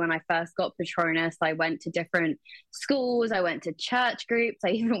tried to do when I first got Patronus. I went to different schools. I went to church groups. I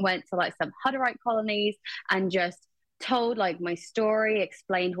even went to like some Hutterite colonies and just told like my story,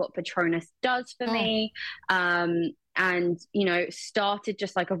 explained what Patronus does for me. And, you know, started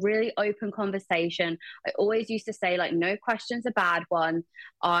just like a really open conversation. I always used to say, like, no question's a bad one.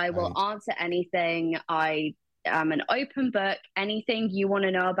 I will answer anything. I am an open book. Anything you want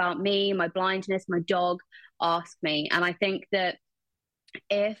to know about me, my blindness, my dog, ask me. And I think that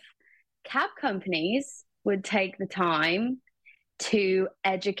if cab companies would take the time to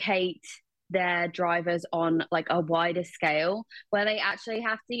educate their drivers on like a wider scale, where they actually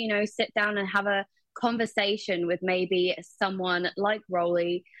have to, you know, sit down and have a conversation with maybe someone like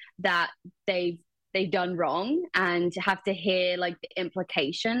Rolly that they've done wrong and have to hear like the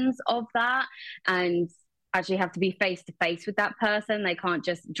implications of that and actually have to be face to face with that person. They can't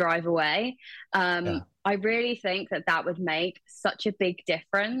just drive away. I really think that would make such a big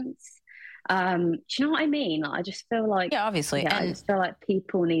difference. Do you know what I mean? I just feel like, obviously, I just feel like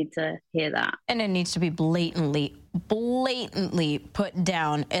people need to hear that, and it needs to be blatantly put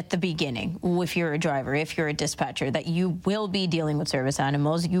down at the beginning. If you're a driver, if you're a dispatcher, that you will be dealing with service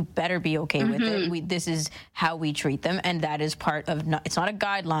animals, you better be okay with it. This is how we treat them, and that is part of. It's not a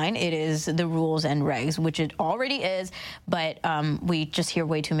guideline; it is the rules and regs, which it already is. But we just hear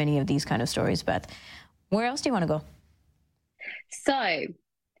way too many of these kind of stories. Beth, where else do you want to go? So.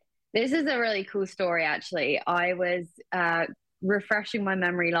 This is a really cool story, actually. I was refreshing my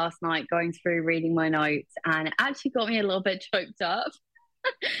memory last night, going through reading my notes, and it actually got me a little bit choked up.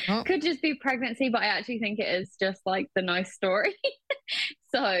 Could just be pregnancy, but I actually think it is just like the nice story.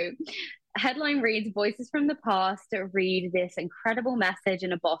 So, headline reads, Voices from the Past read this incredible message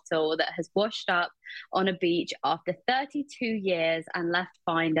in a bottle that has washed up on a beach after 32 years and left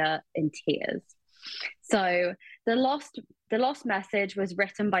finder in tears. So the lost message was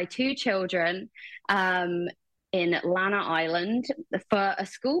written by two children in Lana Island for a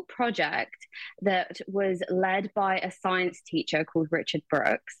school project that was led by a science teacher called Richard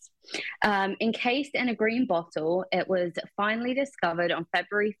Brooks. Encased in a green bottle, it was finally discovered on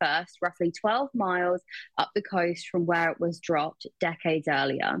February 1st, roughly 12 miles up the coast from where it was dropped decades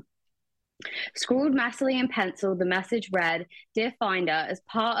earlier. Scrawled massively in pencil, the message read, Dear Finder, as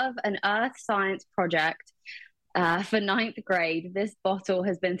part of an earth science project for 9th grade, this bottle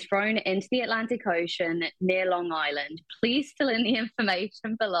has been thrown into the Atlantic Ocean near Long Island. Please fill in the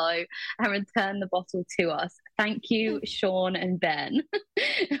information below and return the bottle to us. Thank you, Sean and Ben.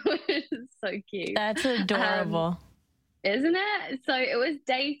 Which is so cute. That's adorable. Isn't it? So it was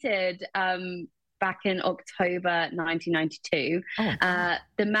dated back in October 1992.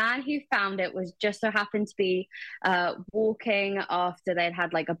 The man who found it was just so happened to be walking after they'd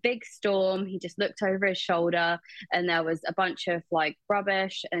had like a big storm. He just looked over his shoulder and there was a bunch of like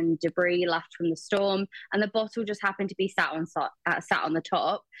rubbish and debris left from the storm, and the bottle just happened to be sat on the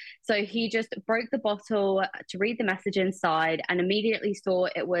top. So he just broke the bottle to read the message inside and immediately saw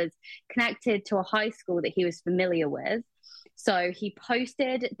it was connected to a high school that he was familiar with. So he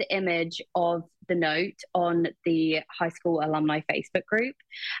posted the image of the note on the high school alumni Facebook group.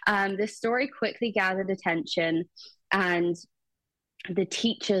 This story quickly gathered attention, and the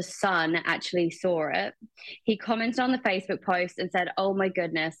teacher's son actually saw it. He commented on the Facebook post and said, "Oh my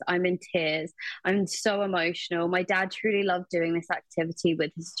goodness, I'm in tears. I'm so emotional. My dad truly loved doing this activity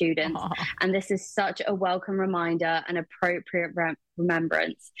with his students. And this is such a welcome reminder and appropriate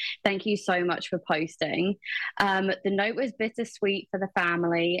remembrance. Thank you so much for posting." The note was bittersweet for the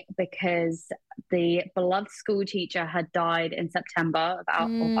family because the beloved school teacher had died in September of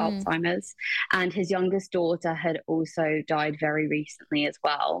Alzheimer's, and his youngest daughter had also died very recently as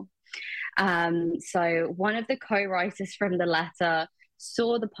well. So one of the co-writers from the letter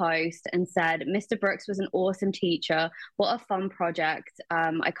saw the post and said, "Mr. Brooks was an awesome teacher. What a fun project.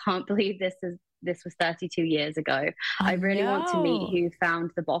 I can't believe this was 32 years ago. I really want to meet who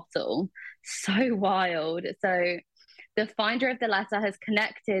found the bottle." So wild. So the finder of the letter has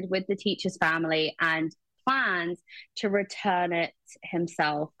connected with the teacher's family and plans to return it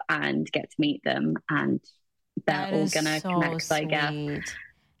himself and get to meet them. And they're all going to connect, I guess.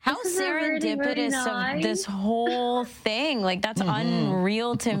 How serendipitous of this whole thing. Like, that's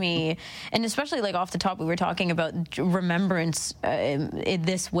unreal to me. And especially, like, off the top, we were talking about remembrance in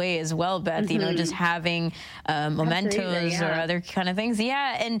this way as well, Beth, you know, just having mementos or other kind of things.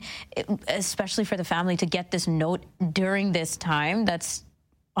 Yeah, and especially for the family to get this note during this time, that's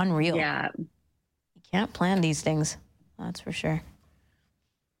unreal. Yeah. You can't plan these things. That's for sure.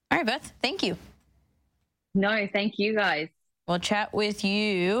 All right, Beth, thank you. No, thank you, guys. We'll chat with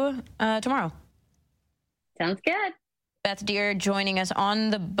you tomorrow. Sounds good. Beth Deer joining us on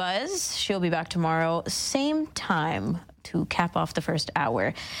The Buzz. She'll be back tomorrow, same time, to cap off the first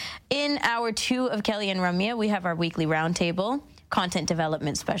hour. In hour 2 of Kelly and Ramya, we have our weekly roundtable. Content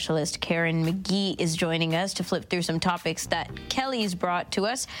development specialist Karen Magee is joining us to flip through some topics that Kelly's brought to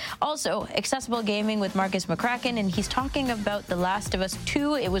us. Also, accessible gaming with Markus McCraken, and he's talking about The Last of Us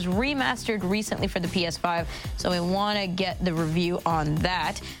 2. It was remastered recently for the PS5, so we want to get the review on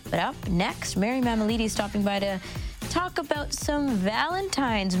that. But up next, Mary Mammoliti stopping by to talk about some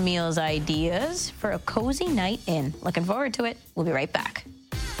Valentine's meals ideas for a cozy night in. Looking forward to it. We'll be right back.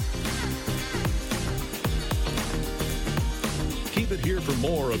 Keep it here for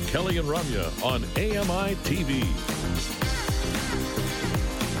more of Kelly and Ramya on AMI TV.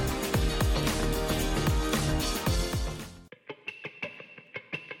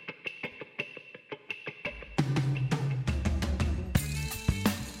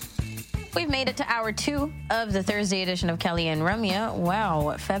 We've made it to hour 2 of the Thursday edition of Kelly and Ramya.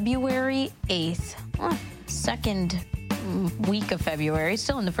 Wow, February 8th. Second week of February,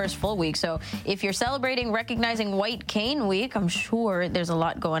 still in the first full week. So if you're celebrating recognizing White Cane Week, I'm sure there's a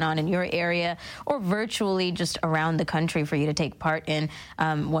lot going on in your area or virtually just around the country for you to take part in.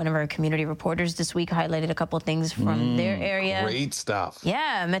 One of our community reporters this week highlighted a couple of things from their area. Great stuff.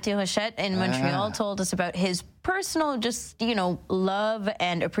 Yeah, Mathieu Rochette in Montreal told us about his personal, just, you know, love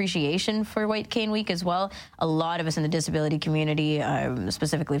and appreciation for White Cane Week as well. A lot of us in the disability community,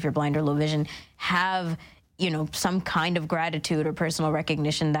 specifically if you're blind or low vision, have, you know, some kind of gratitude or personal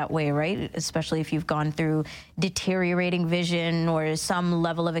recognition that way, right? Especially if you've gone through deteriorating vision or some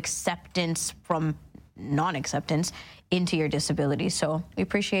level of acceptance from non-acceptance into your disability. So we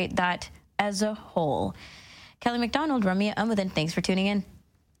appreciate that as a whole. Kelly McDonald, Ramya Amudan, thanks for tuning in.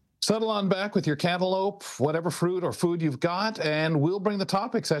 Settle on back with your cantaloupe, whatever fruit or food you've got, and we'll bring the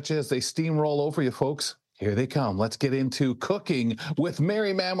topics at you as they steamroll over you, folks. Here they come. Let's get into cooking with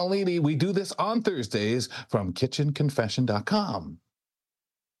Mary Mammoliti. We do this on Thursdays from kitchenconfession.com.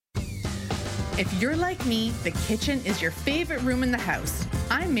 If you're like me, the kitchen is your favorite room in the house.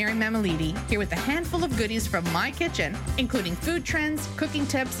 I'm Mary Mammoliti, here with a handful of goodies from my kitchen, including food trends, cooking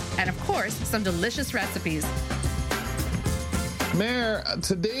tips, and of course, some delicious recipes. Mayor,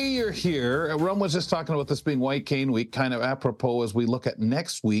 today you're here. Rum was just talking about this being White Cane Week, kind of apropos as we look at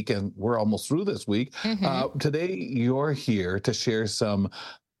next week, and we're almost through this week. Today you're here to share some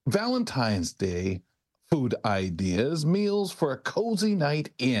Valentine's Day food ideas, meals for a cozy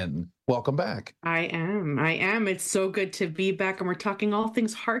night in. Welcome back. I am. It's so good to be back, and we're talking all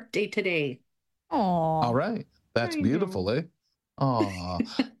things Heart Day today. Oh, all right. That's beautiful, eh? Oh,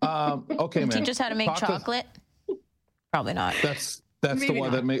 okay, man. Teach us how to make chocolate. Probably not. That's Maybe the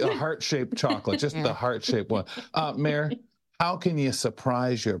one not. that makes a heart-shaped chocolate, just the heart-shaped one. Mayor, how can you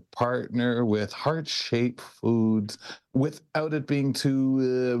surprise your partner with heart-shaped foods without it being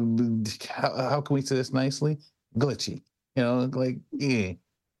too, how can we say this nicely? Glitchy. You know, like, yeah.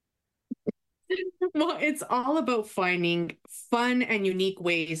 Well, it's all about finding fun and unique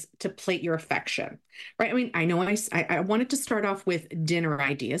ways to plate your affection, right? I mean, I know I wanted to start off with dinner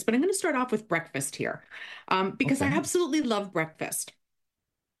ideas, but I'm going to start off with breakfast here because I absolutely love breakfast.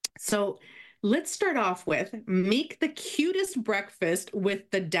 So let's start off with make the cutest breakfast with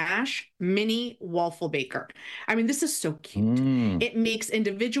the Dash Mini Waffle Baker. I mean, this is so cute. It makes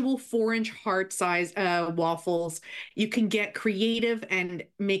individual 4-inch heart-size waffles. You can get creative and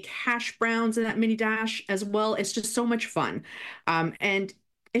make hash browns in that mini Dash as well. It's just so much fun. And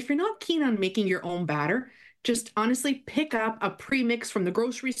if you're not keen on making your own batter, just honestly pick up a pre-mix from the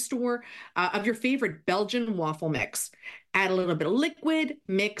grocery store of your favorite Belgian waffle mix. Add a little bit of liquid,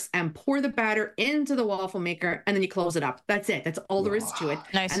 mix, and pour the batter into the waffle maker, and then you close it up. That's it. That's all there is to it.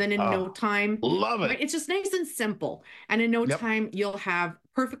 Nice. And then in no time, love it. Right, it's just nice and simple. And in no time, you'll have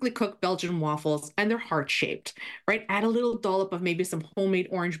perfectly cooked Belgian waffles, and they're heart-shaped, right? Add a little dollop of maybe some homemade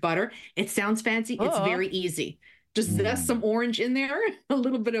orange butter. It sounds fancy. It's very easy. Just zest some orange in there, a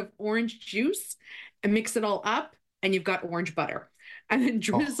little bit of orange juice, and mix it all up, and you've got orange butter. And then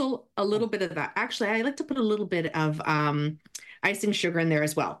drizzle a little bit of that. Actually, I like to put a little bit of icing sugar in there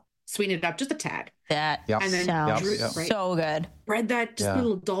as well. Sweeten it up just a tad. That and then sounds so good. Spread that, just a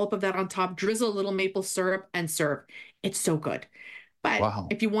little dollop of that on top, drizzle a little maple syrup, and serve. It's so good. But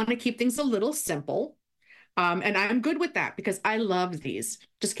if you want to keep things a little simple, and I'm good with that because I love these.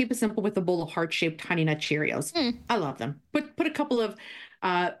 Just keep it simple with a bowl of heart-shaped Honey Nut Cheerios. I love them. Put a couple of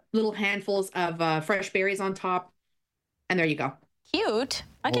little handfuls of fresh berries on top, and there you go. Cute.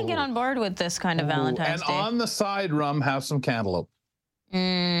 I can get on board with this kind of Valentine's Day. And on the side, Rum, have some cantaloupe.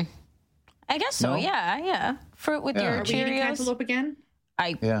 I guess so. No? Yeah. Fruit with your Cheerios. Are we eating cantaloupe again?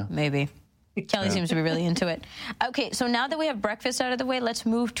 Maybe. Kelly seems to be really into it. Okay, so now that we have breakfast out of the way, let's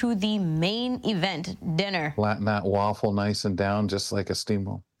move to the main event, dinner. Flatten that waffle nice and down, just like a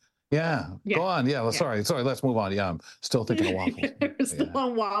steamroll. Yeah. Go on. Sorry. Let's move on. Yeah, I'm still thinking of waffles. We're still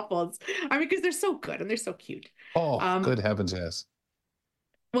on waffles. I mean, because they're so good and they're so cute. Oh, good heavens, yes.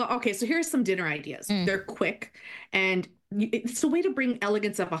 Well, okay, so here's some dinner ideas. They're quick, and it's a way to bring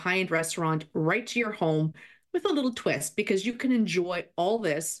elegance of a high-end restaurant right to your home with a little twist, because you can enjoy all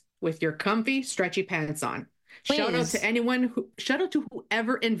this with your comfy, stretchy pants on. Please. Shout out to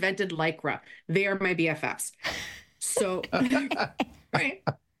whoever invented Lycra. They are my BFFs. So, right?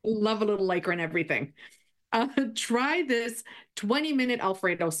 Love a little Lycra and everything. Try this 20-minute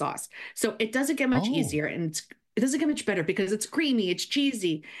Alfredo sauce. So it doesn't get much easier, and it doesn't get much better because it's creamy, it's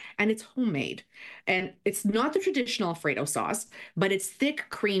cheesy, and it's homemade. And it's not the traditional Alfredo sauce, but it's thick,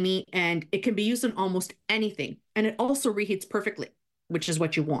 creamy, and it can be used on almost anything. And it also reheats perfectly, which is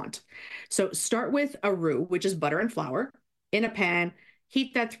what you want. So start with a roux, which is butter and flour, in a pan,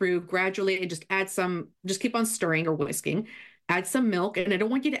 heat that through gradually, and just keep on stirring or whisking. Add some milk, and I don't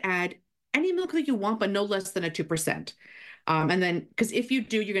want you to add any milk that you want, but no less than a 2%. And then, because if you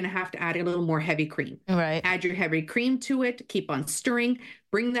do, you're going to have to add a little more heavy cream. Right. Add your heavy cream to it, keep on stirring,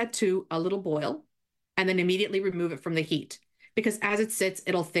 bring that to a little boil, and then immediately remove it from the heat. Because as it sits,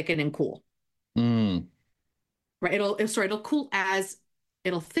 it'll thicken and cool. Right. It'll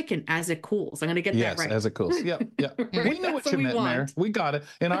thicken as it cools. I'm going to get that right. Yes, as it cools. Yep. We know what you meant, Mayor. We got it.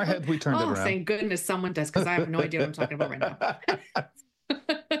 In our heads, we turned it around. Thank goodness someone does, because I have no idea what I'm talking about right now.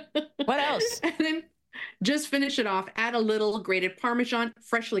 What else? And then just finish it off. Add a little grated Parmesan,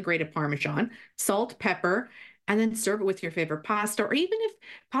 freshly grated Parmesan, salt, pepper, and then serve it with your favorite pasta. Or even if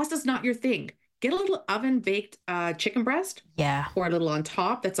pasta's not your thing, get a little oven-baked chicken breast. Yeah. Or a little on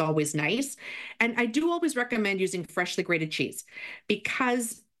top. That's always nice. And I do always recommend using freshly grated cheese,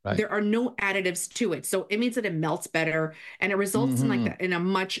 because there are no additives to it. So it means that it melts better, and it results in a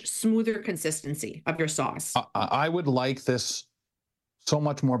much smoother consistency of your sauce. I would like this so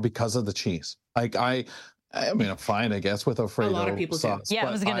much more because of the cheese. Like I mean, I'm fine, I guess, with Alfredo a lot of people sauce. Yeah,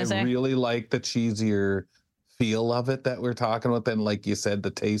 I was going to say. I really like the cheesier feel of it that we're talking about than, like you said,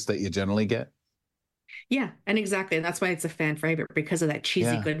 the taste that you generally get. Yeah, and exactly. And that's why it's a fan favorite, because of that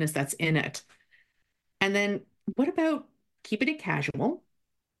cheesy goodness that's in it. And then what about keeping it casual,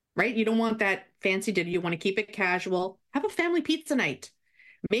 right? You don't want that fancy dinner. You want to keep it casual. Have a family pizza night.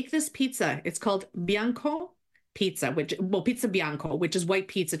 Make this pizza. It's called Bianco pizza, pizza bianco, which is white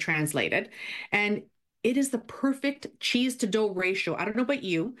pizza translated. And it is the perfect cheese to dough ratio. I don't know about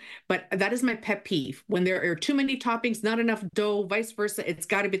you, but that is my pet peeve. When there are too many toppings, not enough dough, vice versa, it's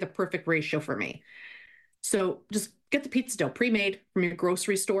got to be the perfect ratio for me. So just get the pizza dough pre-made from your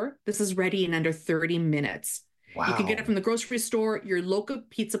grocery store. This is ready in under 30 minutes. Wow. You can get it from the grocery store, your local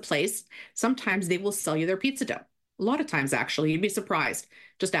pizza place. Sometimes they will sell you their pizza dough. A lot of times, actually, you'd be surprised.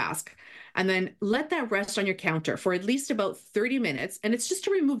 Just ask. And then let that rest on your counter for at least about 30 minutes. And it's just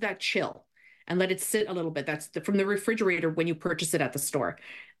to remove that chill and let it sit a little bit. That's from the refrigerator when you purchase it at the store.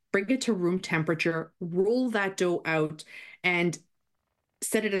 Bring it to room temperature, roll that dough out, and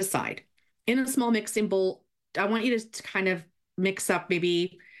set it aside. In a small mixing bowl, I want you to kind of mix up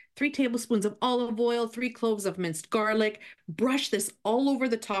maybe 3 tablespoons of olive oil, 3 cloves of minced garlic. Brush this all over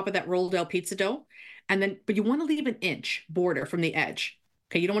the top of that rolled out pizza dough. But you want to leave an inch border from the edge.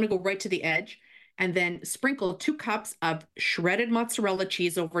 Okay, you don't want to go right to the edge. And then sprinkle 2 cups of shredded mozzarella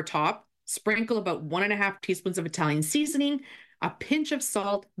cheese over top. Sprinkle about 1.5 teaspoons of Italian seasoning, a pinch of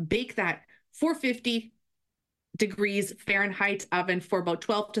salt. Bake that 450 degrees Fahrenheit oven for about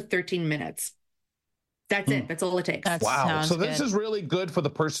 12 to 13 minutes. That's it. That's all it takes. Wow. So this is really good for the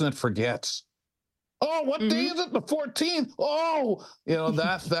person that forgets. Oh, what day is it? The 14th. Oh,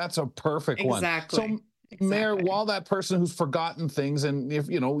 that's a perfect one. Exactly. So, Mayor, while that person who's forgotten things, and if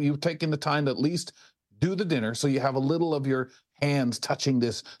you've taken the time to at least do the dinner, so you have a little of your hands touching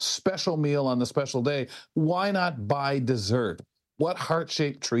this special meal on the special day, why not buy dessert? What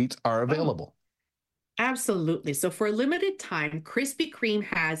heart-shaped treats are available? Absolutely. So for a limited time, Krispy Kreme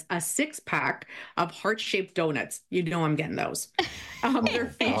has a 6-pack of heart-shaped donuts. You know I'm getting those.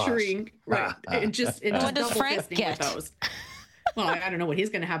 They're featuring just what does double Frank fisting get? with those. Well, I don't know what he's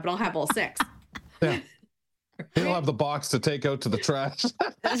going to have, but I'll have all 6. Yeah. He'll have the box to take out to the trash.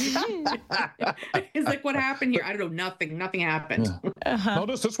 It's like, what happened here? I don't know. Nothing happened. Yeah.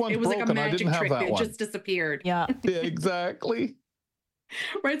 Notice this one's It was broken. like a magic I didn't have trick. that It one. just disappeared. Yeah. Yeah, exactly.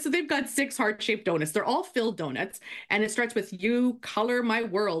 Right, so they've got 6 heart-shaped donuts. They're all filled donuts, and it starts with You Color My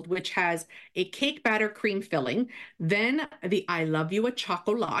World, which has a cake batter cream filling, then the I Love You a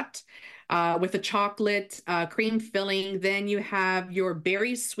Chocolat with a chocolate cream filling. Then you have your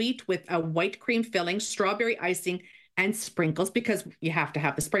berry sweet with a white cream filling, strawberry icing, and sprinkles, because you have to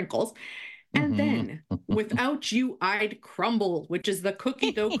have the sprinkles. And then Without You I'd Crumble, which is the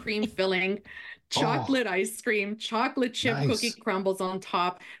cookie dough cream filling, chocolate ice cream, chocolate chip cookie crumbles on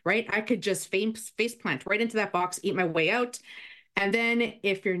top, right? I could just face plant right into that box, eat my way out. And then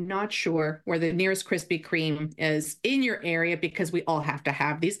if you're not sure where the nearest Krispy Kreme is in your area, because we all have to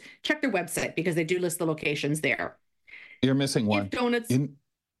have these, check their website, because they do list the locations there. You're missing one. If donuts...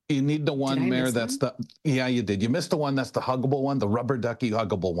 You need the one, Mayor, that's yeah, you did. You missed the one that's the huggable one, the rubber ducky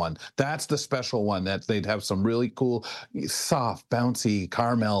huggable one. That's the special one that they'd have some really cool, soft, bouncy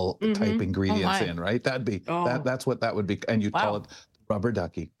caramel type ingredients in, right? That'd be, that's what that would be. And you'd call it rubber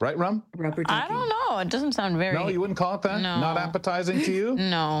ducky. Right, Rum? Rubber ducky. I don't know. It doesn't sound very... No, you wouldn't call it that? No. Not appetizing to you?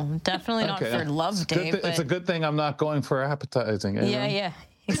 No, definitely not for Love Day. It's a good thing I'm not going for appetizing. Yeah,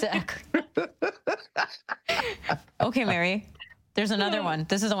 exactly. Okay, Mary. There's another one.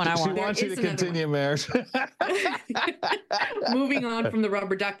 This is the one I want. She wants you to continue, Mary. Moving on from the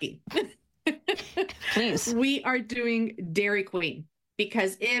rubber ducky. Please. We are doing Dairy Queen,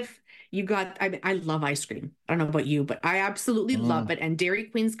 because if you got, I love ice cream. I don't know about you, but I absolutely love it. And Dairy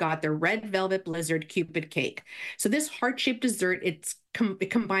Queen's got their Red Velvet Blizzard Cupid Cake. So this heart-shaped dessert, it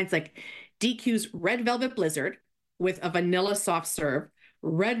combines like DQ's Red Velvet Blizzard with a vanilla soft serve,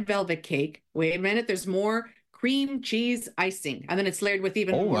 red velvet cake. Wait a minute, there's more. Cream cheese icing, and then it's layered with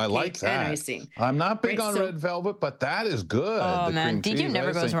even more cake and icing. I'm not big on red velvet, but that is good. Oh man, DQ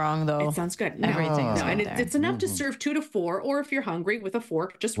never goes wrong though. It sounds good. Everything is and it's enough to serve 2 to 4, or if you're hungry with a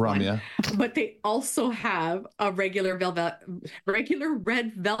fork, just one. But they also have a regular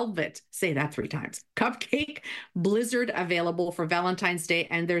red velvet. Say that 3 times. Cupcake Blizzard available for Valentine's Day,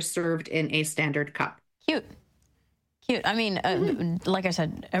 and they're served in a standard cup. Cute. I mean, like I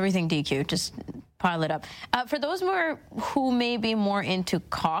said, everything DQ, just pile it up. For those who may be more into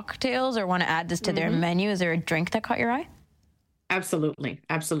cocktails or want to add this to their menu, is there a drink that caught your eye? Absolutely.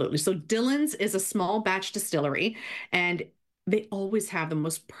 So Dillon's is a small batch distillery, and they always have the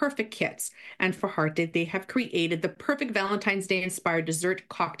most perfect kits. And for Heart Day, they have created the perfect Valentine's Day inspired dessert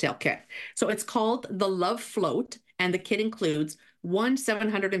cocktail kit. So it's called the Love Float, and the kit includes 1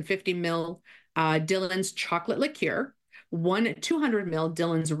 750 ml Dillon's chocolate liqueur, 1 200 ml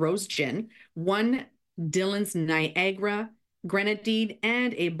Dillon's rose gin, 1 Dillon's Niagara grenadine,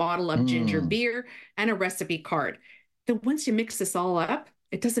 and a bottle of ginger beer, and a recipe card. Then once you mix this all up,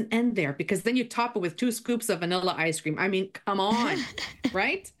 it doesn't end there, because then you top it with 2 scoops of vanilla ice cream. I mean, come on,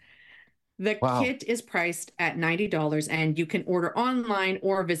 right? The kit is priced at $90, and you can order online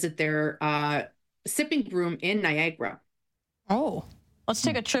or visit their sipping room in Niagara. Oh, let's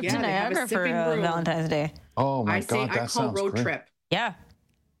take a trip to Niagara for Valentine's Day. Oh my God, that I call sounds road great. trip. Yeah.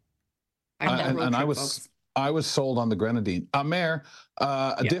 I was sold on the grenadine. Mayor,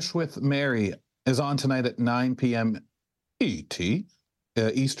 a dish with Mary is on tonight at 9 p.m. ET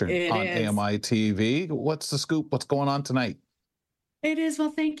Eastern on AMI TV. What's the scoop? What's going on tonight? It is. Well,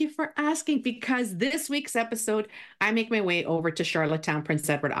 thank you for asking, because this week's episode, I make my way over to Charlottetown, Prince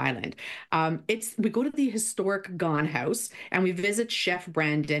Edward Island. We go to the historic Gone House, and we visit Chef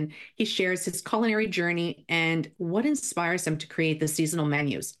Brandon. He shares his culinary journey and what inspires him to create the seasonal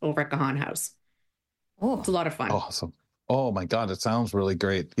menus over at Gone House. Oh, it's a lot of fun. Awesome. Oh my God, it sounds really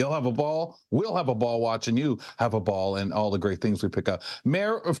great. You'll have a ball. We'll have a ball watching you have a ball and all the great things we pick up.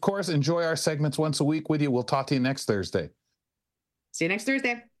 Mayor, of course, enjoy our segments once a week with you. We'll talk to you next Thursday. See you next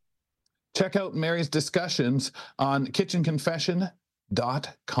Thursday. Check out Mary's discussions on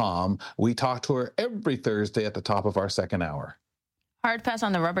kitchenconfession.com. We talk to her every Thursday at the top of our second hour. Hard pass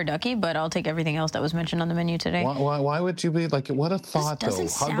on the rubber ducky, but I'll take everything else that was mentioned on the menu today. Why would you be like, what a thought, though?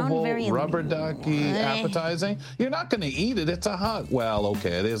 Huggable, rubber ducky, appetizing? You're not going to eat it. It's a hug. Well,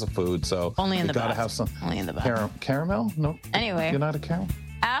 okay, it is a food, so only in the bath. Gotta have some. Only in the bath. Caramel? No. Anyway. You're not a caramel?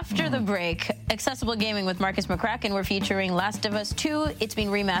 After the break, Accessible Gaming with Markus McCraken. We're featuring Last of Us 2. It's been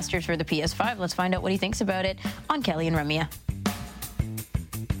remastered for the PS5. Let's find out what he thinks about it on Kelly and Ramya.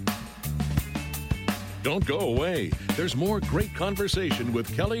 Don't go away. There's more great conversation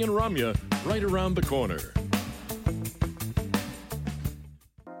with Kelly and Ramya right around the corner.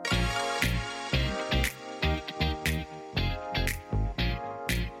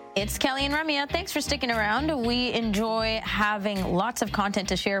 It's Kelly and Ramya. Thanks for sticking around. We enjoy having lots of content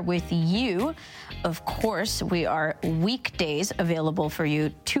to share with you. Of course, we are weekdays available for you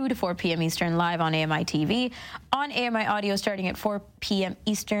 2 to 4 p.m. Eastern live on AMI TV, on AMI Audio starting at 4 p.m.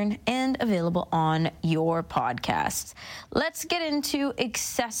 Eastern, and available on your podcasts. Let's get into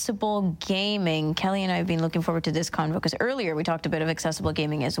accessible gaming. Kelly and I have been looking forward to this convo because earlier we talked a bit of accessible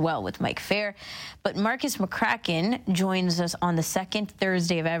gaming as well with Mike Feir. But Markus McCraken joins us on the second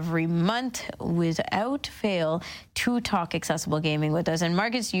Thursday of every month without fail to talk accessible gaming with us. And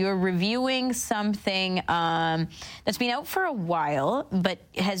Markus, you're reviewing something that's been out for a while, but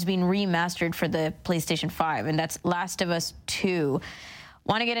has been remastered for the PlayStation 5, and that's Last of Us 2.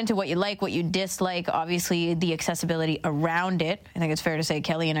 Want to get into what you like, what you dislike, obviously the accessibility around it. I think it's fair to say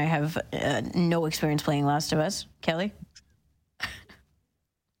Kelly and I have no experience playing Last of Us. Kelly?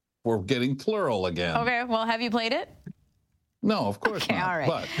 We're getting plural again. Okay, well, have you played it? No, of course not. All right.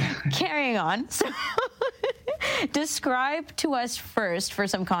 But Carrying on. So describe to us first, for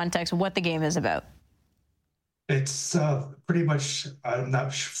some context, what the game is about. It's pretty much. I'm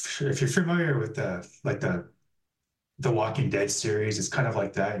not sure if you're familiar with the Walking Dead series. It's kind of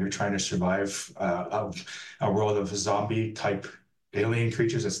like that. You're trying to survive a world of zombie type alien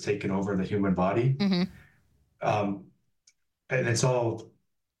creatures that's taken over the human body, and it's all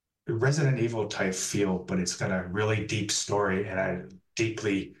Resident Evil type feel, but it's got a really deep story, and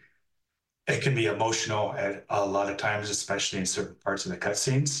it can be emotional at a lot of times, especially in certain parts of the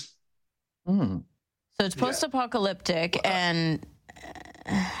cutscenes. Mm. So it's post-apocalyptic, and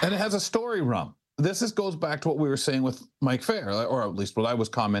it has a story rump. This goes back to what we were saying with Mike Feir, or at least what I was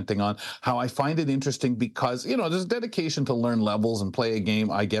commenting on, how I find it interesting because, there's dedication to learn levels and play a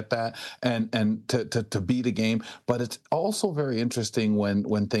game. I get that, and to beat a game. But it's also very interesting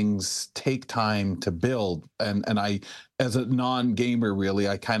when things take time to build. And I, as a non-gamer, really,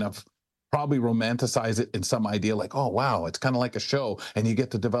 I kind of probably romanticize it in some idea like, oh, wow, it's kind of like a show, and you get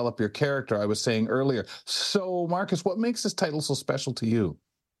to develop your character, I was saying earlier. So, Markus, what makes this title so special to you?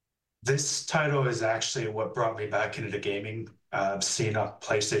 This title is actually what brought me back into the gaming scene on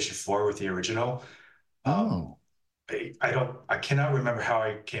PlayStation 4 with the original. I cannot remember how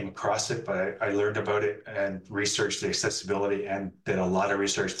I came across it, but I learned about it and researched the accessibility and did a lot of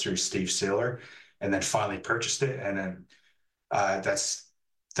research through Steve Saylor, and then finally purchased it. And then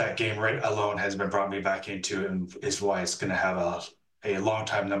that game right alone has been brought me back into it, and is why it's going to have a long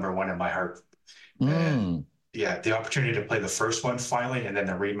time number one in my heart. And yeah, the opportunity to play the first one finally, and then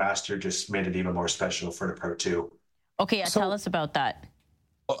the remaster just made it even more special for the Pro 2. Okay, tell us about that.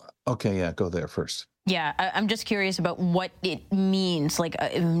 Okay, yeah, go there first. Yeah, I'm just curious about what it means, like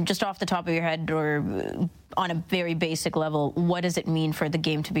just off the top of your head or on a very basic level, what does it mean for the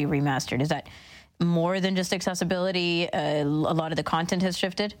game to be remastered? Is that more than just accessibility? A lot of the content has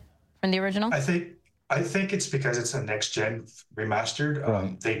shifted from the original? I think it's because it's a next-gen remastered.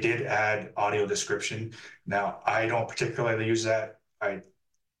 Right. They did add audio description. Now, I don't particularly use that. I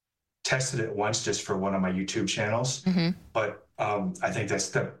tested it once just for one of my YouTube channels, but I think that's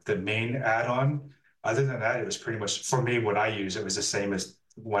the main add-on. Other than that, it was pretty much, for me, what I use, it was the same as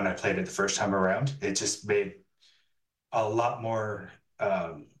when I played it the first time around. It just made a lot more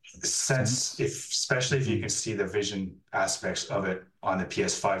sense, especially if you can see the vision aspects of it on the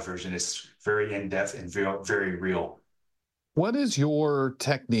PS5 version. It's very in-depth and very real. What is your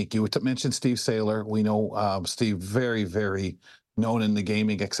technique? You mentioned Steve Saylor. We know Steve, very, very known in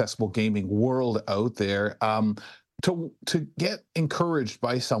the accessible gaming world out there. To get encouraged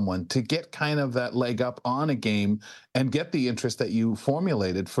by someone, to get kind of that leg up on a game and get the interest that you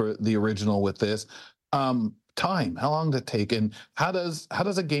formulated for the original with this, time, how long did it take? And how does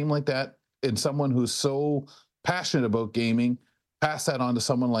a game like that, in someone who's so passionate about gaming, pass that on to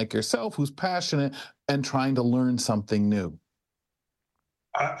someone like yourself who's passionate and trying to learn something new?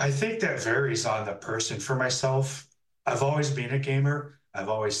 I think that varies on the person. For myself, I've always been a gamer. I've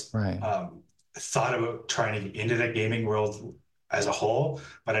always thought about trying to get into the gaming world as a whole,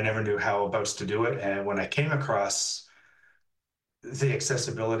 but I never knew how else to do it. And when I came across the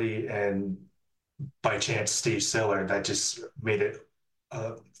accessibility and by chance Steve Saylor, that just made it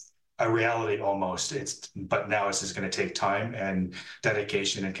a reality almost. But now it's just going to take time and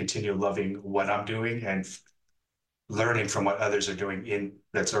dedication and continue loving what I'm doing and learning from what others are doing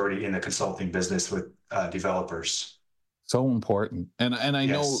that's already in the consulting business with developers. So important. And I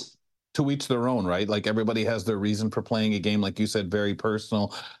know to each their own, right? Like everybody has their reason for playing a game, like you said, very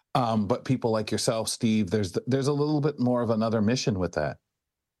personal. But people like yourself, Steve, there's a little bit more of another mission with that.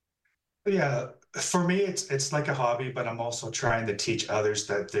 Yeah, for me, it's like a hobby, but I'm also trying to teach others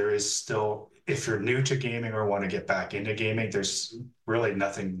that there is still, if you're new to gaming or want to get back into gaming, there's really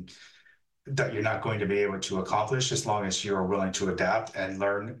nothing that you're not going to be able to accomplish as long as you're willing to adapt and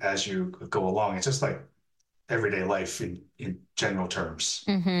learn as you go along. It's just like everyday life in general terms.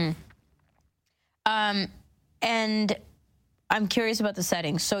 Mm-hmm. And I'm curious about the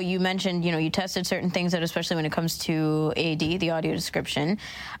settings. So you mentioned, you tested certain things out, especially when it comes to AD, the audio description.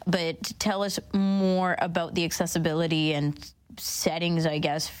 But tell us more about the accessibility and settings, I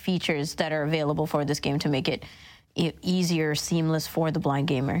guess, features that are available for this game to make it easier, seamless for the blind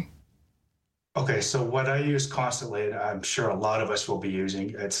gamer. Okay, so what I use constantly, and I'm sure a lot of us will be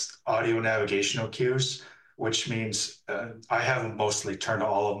using, it's audio navigational cues, which means I have them mostly turned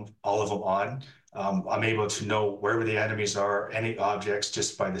all of them on. I'm able to know wherever the enemies are, any objects,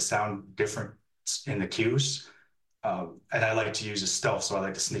 just by the sound difference in the cues. And I like to use a stealth, so I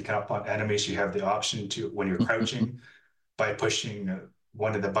like to sneak up on enemies. You have the option to, when you're crouching, by pushing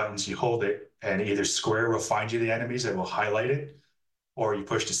one of the buttons, you hold it, and either square will find you the enemies, it will highlight it, or you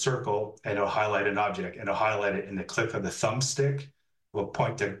push the circle, and it'll highlight an object, and it'll highlight it in the click of the thumbstick, will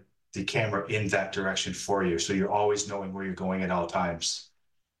point the camera in that direction for you, so you're always knowing where you're going at all times.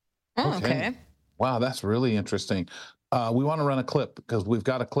 Oh, okay. Wow, that's really interesting. We want to run a clip because we've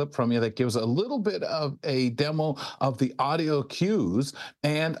got a clip from you that gives a little bit of a demo of the audio cues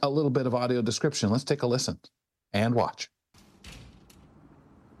and a little bit of audio description. Let's take a listen and watch.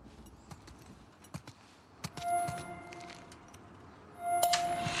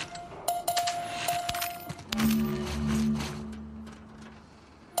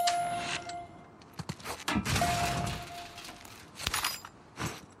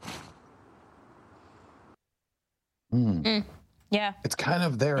 Yeah. It's kind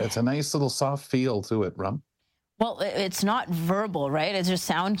of there. It's a nice little soft feel to it, Rum. Well, it's not verbal, right? It's just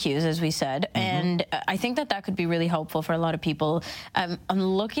sound cues, as we said. Mm-hmm. And I think that could be really helpful for a lot of people. I'm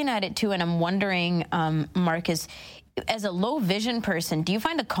looking at it, too, and I'm wondering, Marcus, as a low vision person, do you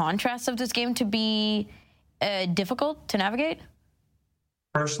find the contrast of this game to be difficult to navigate?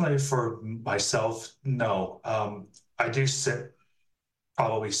 Personally, for myself, no. I do sit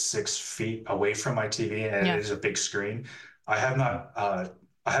probably 6 feet away from my TV, and it is a big screen. I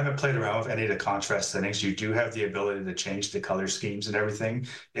haven't played around with any of the contrast settings. You do have the ability to change the color schemes and everything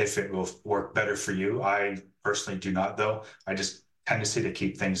if it will work better for you. I personally do not, though. I just tendency to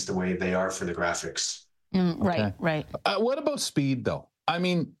keep things the way they are for the graphics. Right. What about speed, though? I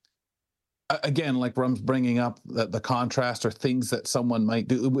mean, again, like Rum's bringing up the contrast or things that someone might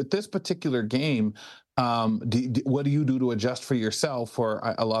do with this particular game. What do you do to adjust for yourself, or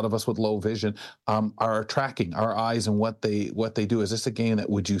a lot of us with low vision, our tracking, our eyes, and what they do? Is this a game that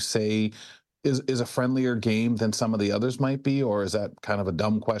would you say is a friendlier game than some of the others might be, or is that kind of a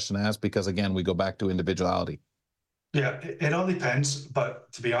dumb question to ask? Because again, we go back to individuality. Yeah, it all depends.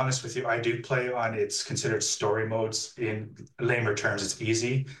 But to be honest with you, I do play on it's considered story modes. In lamer terms, it's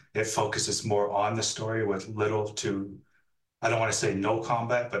easy. It focuses more on the story with little to, I don't want to say no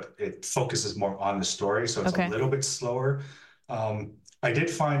combat, but it focuses more on the story. So it's a little bit slower. I did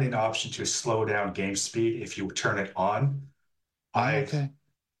find an option to slow down game speed if you turn it on. I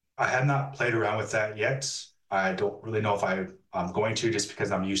have not played around with that yet. I don't really know if I'm going to, just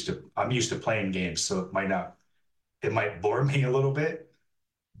because I'm used to playing games. So it might bore me a little bit,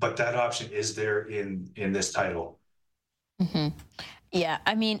 but that option is there in this title. Mm-hmm. Yeah,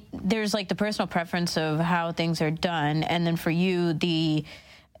 I mean, there's like the personal preference of how things are done, and then for you,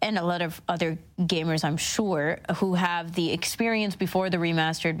 and a lot of other gamers, I'm sure, who have the experience before the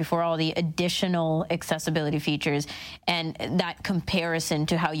remastered, before all the additional accessibility features, and that comparison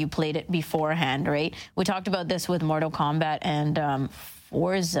to how you played it beforehand, right? We talked about this with Mortal Kombat and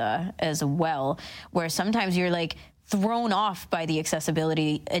Forza as well, where sometimes you're like thrown off by the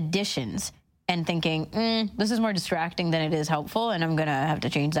accessibility additions and thinking, this is more distracting than it is helpful, and I'm going to have to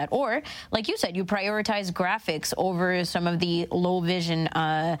change that. Or, like you said, you prioritize graphics over some of the low vision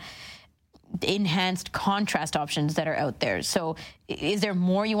enhanced contrast options that are out there. So is there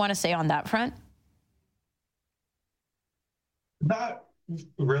more you want to say on that front? Not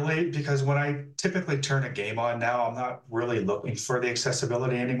really, because when I typically turn a game on now, I'm not really looking for the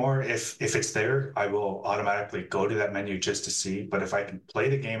accessibility anymore. If it's there, I will automatically go to that menu just to see. But if I can play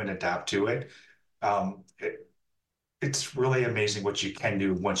the game and adapt to it, it's really amazing what you can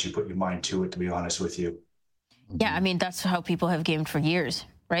do once you put your mind to it, to be honest with you. Yeah, I mean, that's how people have gamed for years,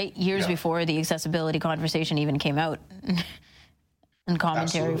 right? Years before the accessibility conversation even came out and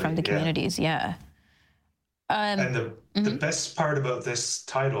commentary from the communities. Yeah. And the best part about this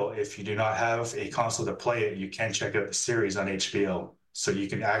title, if you do not have a console to play it, you can check out the series on HBO. So you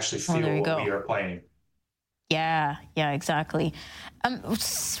can actually feel what we are playing. Yeah, exactly.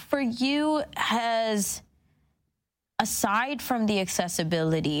 For you, aside from the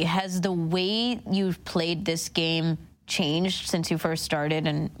accessibility, has the way you've played this game changed since you first started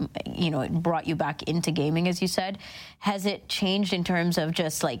and, it brought you back into gaming, as you said? Has it changed in terms of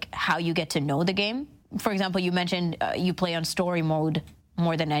just like how you get to know the game? For example, you mentioned you play on story mode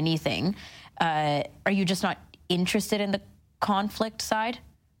more than anything. Are you just not interested in the conflict side?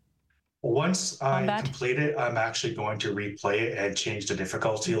 Once I complete it, I'm actually going to replay it and change the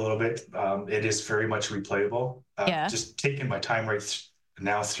difficulty a little bit. It is very much replayable. Just taking my time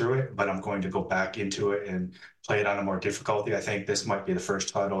now through it, but I'm going to go back into it and play it on a more difficulty. I think this might be the first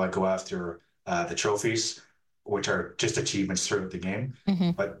title I go after the trophies, which are just achievements throughout the game.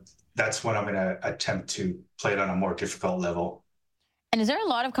 But that's when I'm going to attempt to play it on a more difficult level. And is there a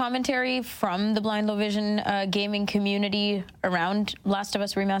lot of commentary from the blind low vision gaming community around Last of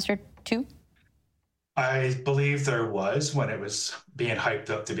Us Remastered 2? I believe there was when it was being hyped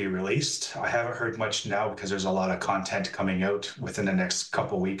up to be released. I haven't heard much now because there's a lot of content coming out within the next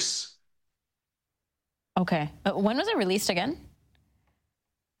couple weeks. Okay. When was it released again?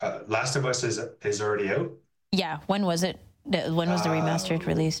 Last of Us is already out. Yeah. When was it? When was the remastered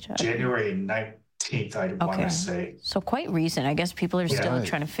released? January 19th, I want to say. So quite recent. I guess people are still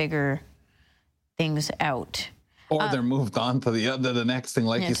trying to figure things out. Or they're moved on to the next thing.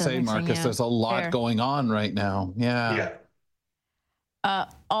 Like you say, Marcus, there's a lot going on right now. Yeah.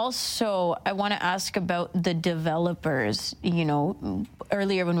 Also, I want to ask about the developers.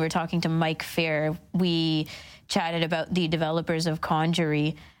 Earlier when we were talking to Mike Feir, we chatted about the developers of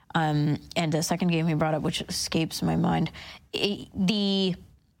Conjury, and the second game he brought up, which escapes my mind, the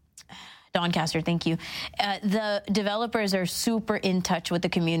Dawncaster, thank you. The developers are super in touch with the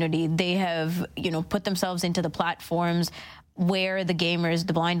community. They have, put themselves into the platforms where the gamers,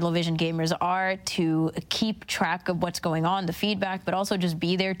 the blind low vision gamers are, to keep track of what's going on, the feedback, but also just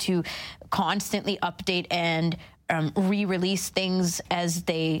be there to constantly update and re-release things as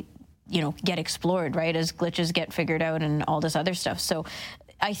they, get explored, right? As glitches get figured out and all this other stuff. So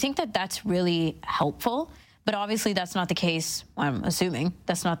I think that that's really helpful. But obviously that's not the case, I'm assuming,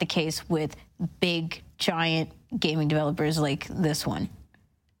 that's not the case with big, giant gaming developers like this one.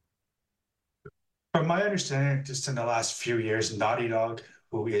 From my understanding, just in the last few years, Naughty Dog,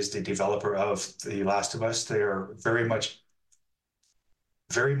 who is the developer of The Last of Us, they are very much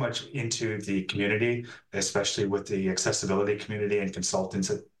into the community, especially with the accessibility community and consultants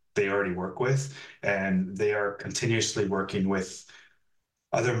that they already work with. And they are continuously working with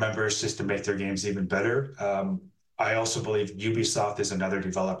other members just to make their games even better. I also believe Ubisoft is another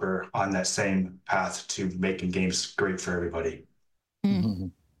developer on that same path to making games great for everybody.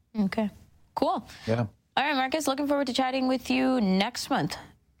 Okay, cool. Yeah. All right, Marcus, looking forward to chatting with you next month.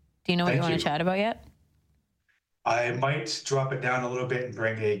 Do you know what you want to chat about yet? I might drop it down a little bit and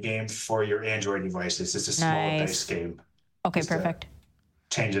bring a game for your Android devices. It's a small base game. Okay, perfect.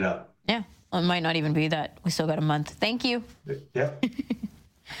 Change it up. Yeah, well, it might not even be that. We still got a month. Thank you. Yep.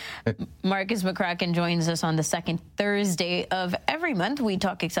 Markus McCraken joins us on the second Thursday of every month. We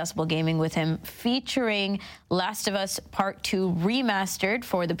talk accessible gaming with him, featuring Last of Us Part 2 Remastered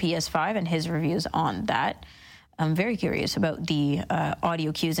for the PS5 and his reviews on that. I'm very curious about the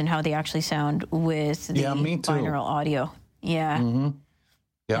audio cues and how they actually sound with the binaural audio. Yeah,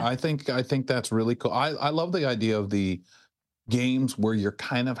 I think that's really cool. I love the idea of the games where you're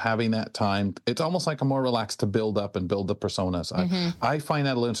kind of having that time. It's almost like a more relaxed to build up and build the personas. I find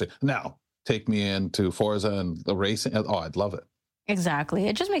that a little interesting. Now, take me into Forza and the racing. Oh, I'd love it. Exactly.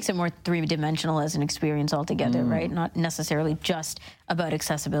 It just makes it more three-dimensional as an experience altogether, right? Not necessarily just about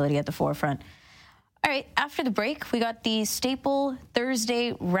accessibility at the forefront. All right, after the break, we got the staple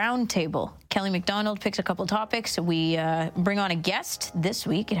Thursday roundtable. Kelly McDonald picks a couple topics. We bring on a guest this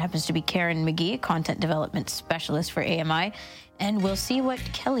week. It happens to be Karen Magee, content development specialist for AMI, and we'll see what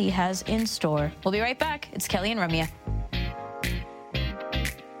Kelly has in store. We'll be right back. It's Kelly and Ramya.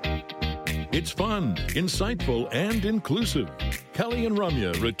 It's fun, insightful, and inclusive. Kelly and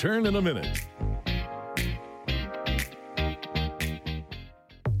Ramya return in a minute.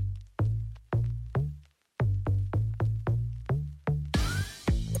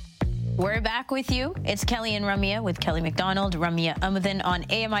 We're back with you. It's Kelly and Ramya with Kelly McDonald, Ramya Amuddin on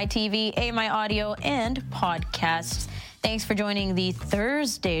AMI TV, AMI Audio, and podcasts. Thanks for joining the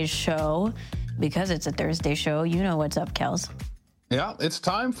Thursday show. Because it's a Thursday show, you know what's up, Kels. Yeah, it's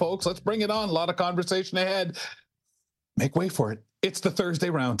time, folks. Let's bring it on. A lot of conversation ahead. Make way for it. It's the Thursday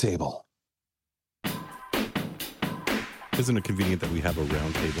Roundtable. Isn't it convenient that we have a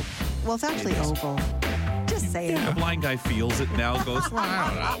round table? Well, it's actually oval. Just saying. Yeah, the blind guy feels it now, goes, well, I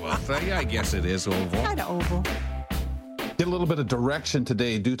don't know. Well, yeah, I guess it is oval. Kind of oval. Get a little bit of direction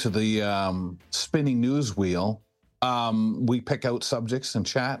today due to the spinning news wheel. We pick out subjects and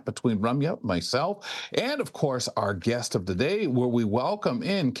chat between Ramya, myself, and of course our guest of the day, where we welcome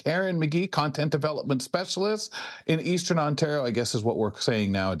in Karen Magee, content development specialist in Eastern Ontario, I guess is what we're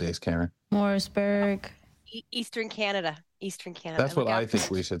saying nowadays, Karen. Morrisburg. Eastern Canada. That's what I think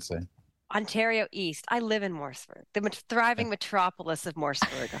we should say. Ontario East. I live in Morrisburg, the thriving metropolis of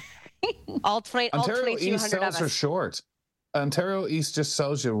Morrisburg. Ontario East sales are short. Ontario East just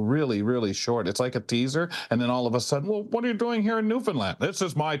sells you really, really short. It's like a teaser, and then all of a sudden, well, what are you doing here in Newfoundland? This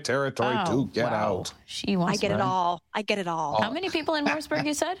is my territory too. Get out. She wants. I get it all. How many people in Morrisburg,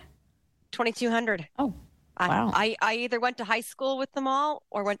 you said? 2,200. Oh, wow. I either went to high school with them all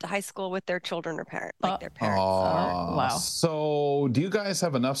or went to high school with their children or their parents. Oh, wow. So do you guys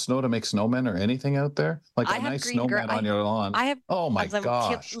have enough snow to make snowmen or anything out there? Like a nice snowman on your lawn? I have. Oh my I'm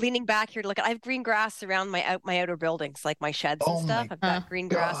gosh. leaning back here to look. I have green grass around my outer buildings, like my sheds and stuff. I've got green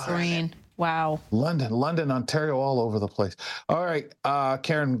grass. Green. Wow. London, Ontario, all over the place. All right,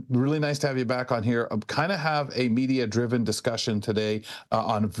 Karen, really nice to have you back on here. Kind of have a media-driven discussion today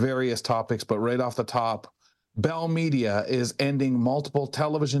on various topics, but right off the top, Bell Media is ending multiple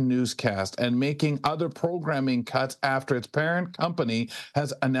television newscasts and making other programming cuts after its parent company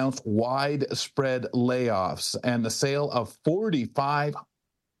has announced widespread layoffs and the sale of 45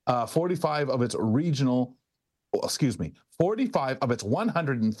 of its 45 of its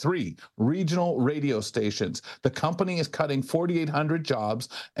 103 regional radio stations. The company is cutting 4,800 jobs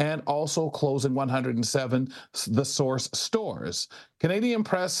and also closing 107 The Source stores. Canadian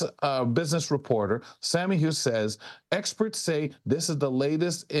Press business reporter Sammy Hughes says, experts say this is the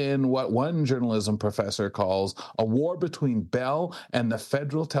latest in what one journalism professor calls a war between Bell and the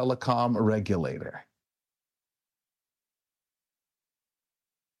federal telecom regulator.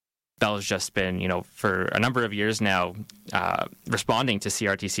 Bell has just been, for a number of years now, responding to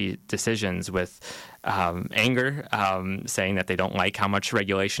CRTC decisions with anger, saying that they don't like how much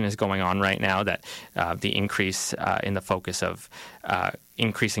regulation is going on right now, that the increase in the focus of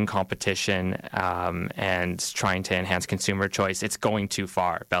increasing competition and trying to enhance consumer choice, it's going too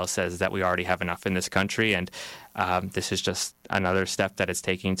far. Bell says that we already have enough in this country, and this is just another step that it's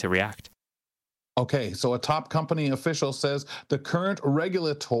taking to react. Okay, so a top company official says the current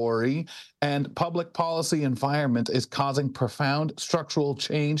regulatory and public policy environment is causing profound structural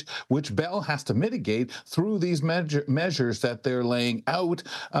change, which Bell has to mitigate through these measures that they're laying out.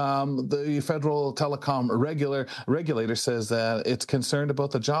 The federal telecom regulator says that it's concerned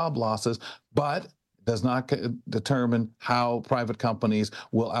about the job losses, but does not determine how private companies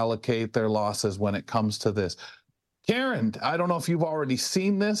will allocate their losses when it comes to this. Karen, I don't know if you've already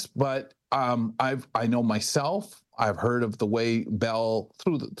seen this, but I know myself. I've heard of the way Bell,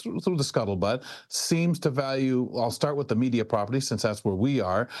 through the scuttlebutt, seems to value. I'll start with the media property since that's where we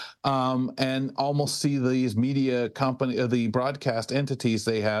are, and almost see these media company, the broadcast entities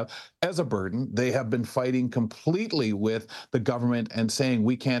they have as a burden. They have been fighting completely with the government and saying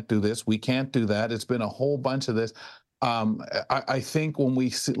we can't do this, we can't do that. It's been a whole bunch of this. I think when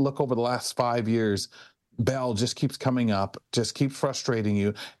we look over the last 5 years, Bell just keeps coming up, just keeps frustrating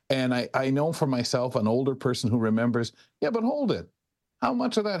you. And I know for myself, an older person who remembers, yeah, but hold it. How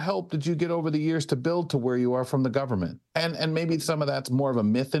much of that help did you get over the years to build to where you are from the government? And maybe some of that's more of a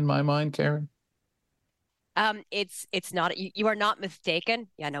myth in my mind, Karen. It's not. You are not mistaken.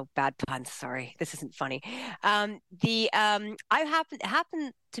 Yeah, no, bad puns. Sorry, this isn't funny. I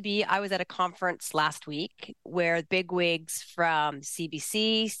happened to be. I was at a conference last week where bigwigs from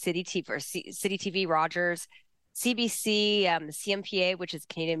CBC, City TV, Rogers, CBC, the CMPA, which is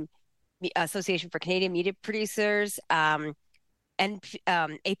Canadian Association for Canadian Media Producers, and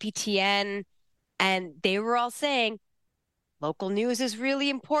APTN, and they were all saying, local news is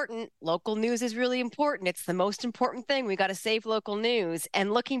really important. Local news is really important. It's the most important thing. We got to save local news.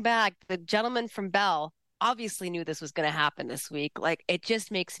 And looking back, the gentleman from Bell obviously knew this was going to happen this week. Like, it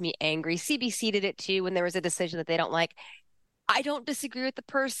just makes me angry. CBC did it too when there was a decision that they don't like. I don't disagree with the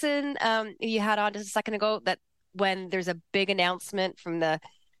person you had on just a second ago, that when there's a big announcement from the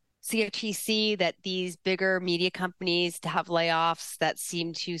CRTC that these bigger media companies to have layoffs that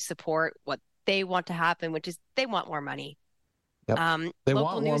seem to support what they want to happen, which is they want more money. Yep. They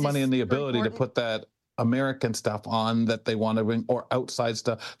want more money and the ability to put that American stuff on that they want to bring, or outside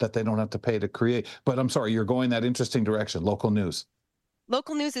stuff that they don't have to pay to create. But I'm sorry, you're going that interesting direction. Local news.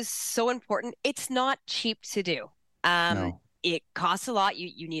 Local news is so important. It's not cheap to do. No. It costs a lot.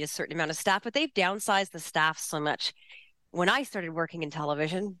 You need a certain amount of staff, but they've downsized the staff so much. when I started working in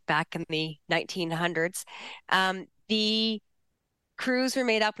television back in the 1900s, the crews were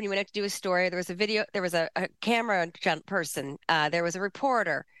made up when you went out to do a story. There was a video, there was a camera person, there was a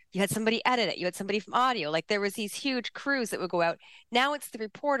reporter. You had somebody edit it. You had somebody from audio. Like there was these huge crews that would go out. Now it's the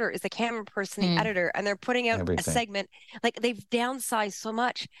reporter, is the camera person, the editor, and they're putting out a segment. Like they've downsized so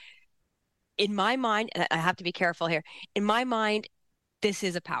much. In my mind, and I have to be careful here, in my mind, this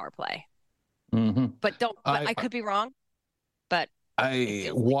is a power play. Mm-hmm. But I could be wrong. But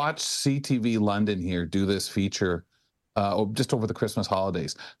I watched CTV London here do this feature just over the Christmas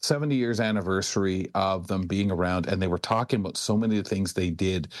holidays, 70 years anniversary of them being around, and they were talking about so many of the things they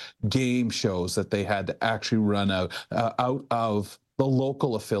did, game shows that they had to actually run out of the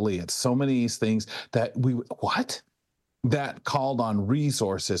local affiliates, so many of these things that that called on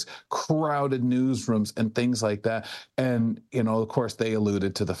resources, crowded newsrooms, and things like that. And, of course, they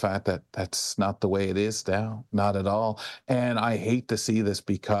alluded to the fact that that's not the way it is now, not at all. And I hate to see this,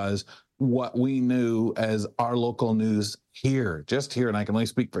 because what we knew as our local news here, just here, and I can only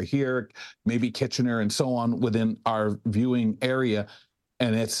speak for here, maybe Kitchener and so on within our viewing area,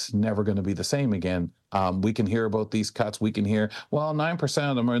 and it's never going to be the same again. We can hear about these cuts. We can hear, 9%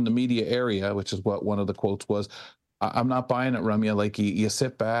 of them are in the media area, which is what one of the quotes was. I'm not buying it, Ramya. Like you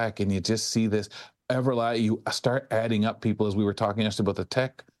sit back and you just see this you start adding up people, as we were talking yesterday about the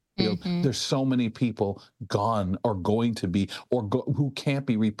tech field. Mm-hmm. There's so many people gone or going to be who can't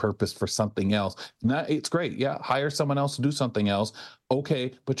be repurposed for something else. It's great. Yeah, hire someone else to do something else.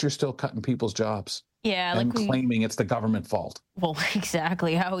 Okay, but you're still cutting people's jobs. Yeah, and claiming it's the government fault. Well,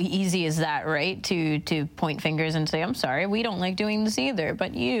 exactly. How easy is that, right? To point fingers and say, I'm sorry, we don't like doing this either,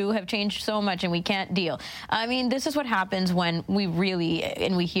 but you have changed so much and we can't deal. I mean, this is what happens when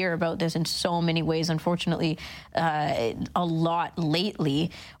we hear about this in so many ways, unfortunately, a lot lately,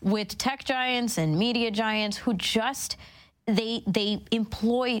 with tech giants and media giants who just... They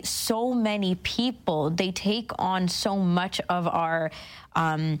employ so many people. They take on so much of our,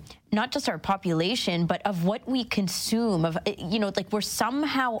 not just our population, but of what we consume. We're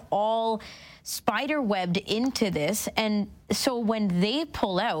somehow all spider-webbed into this. And so when they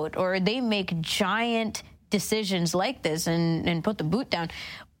pull out or they make giant decisions like this and put the boot down,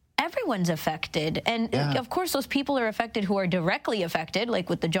 everyone's affected. And of course, those people are affected who are directly affected, like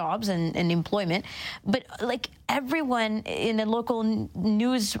with the jobs and employment. But like everyone in the local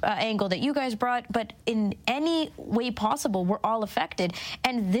news angle that you guys brought, but in any way possible, we're all affected.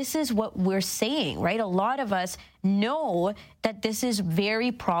 And this is what we're saying, right? A lot of us know that this is very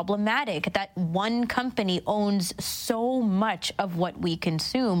problematic, that one company owns so much of what we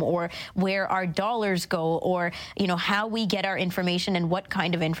consume, or where our dollars go, or how we get our information and what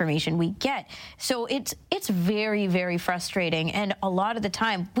kind of information we get. So it's very, very frustrating, and a lot of the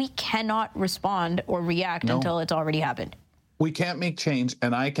time we cannot respond or react until it's already happened. We can't make change,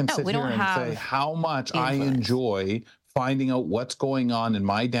 and I can sit here and say how much I enjoy finding out what's going on in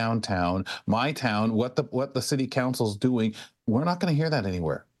my downtown, my town, what the city council's doing. We're not going to hear that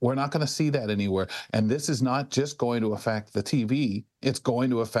anywhere. We're not going to see that anywhere. And this is not just going to affect the TV. It's going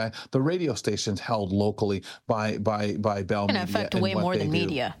to affect the radio stations held locally by Bell Media. It's going to affect way more than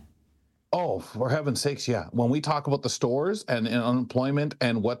media. Oh, for heaven's sakes, yeah. When we talk about the stores and unemployment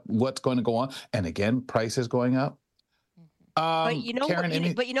and what's going to go on, and again, prices going up. Karen,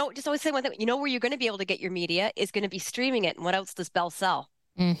 just always say one thing. Where you're going to be able to get your media is going to be streaming it. And what else does Bell sell?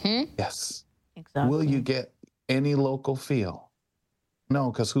 Mm-hmm. Yes. Exactly. Will you get any local feel?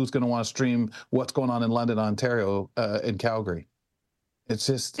 No, because who's going to want to stream what's going on in London, Ontario, in Calgary? It's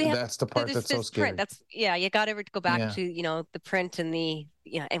just that's the part that's so scary. Print. You got to go back to the print and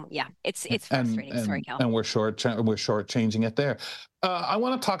it's frustrating. Sorry, Cal. And we're shortchanging it there. I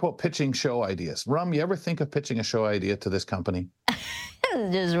want to talk about pitching show ideas. Rum, you ever think of pitching a show idea to this company?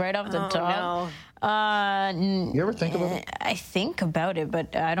 Just right off the top. No. You ever think about it? I think about it,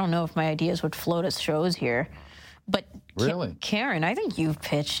 but I don't know if my ideas would float as shows here. But really, Karen, I think you've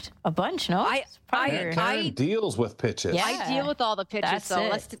pitched a bunch. No, Karen deals with pitches. Yeah, I deal with all the pitches. So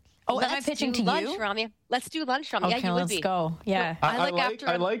let's am I pitching to lunch, you? Ramya. Let's do lunch, Ramya. Okay, yeah, you would let's go. Yeah, I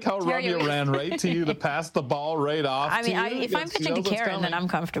like how Ramya ran right to you to pass the ball right off. I mean, if I'm pitching to Karen, then I'm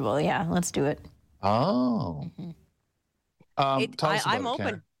comfortable. Yeah, let's do it. Oh. Mm-hmm. Tell us about I'm open.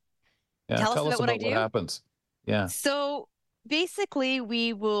 Karen. Yeah, tell us about what happens. Yeah. So basically,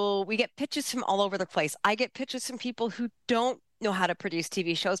 we get pitches from all over the place. I get pitches from people who don't know how to produce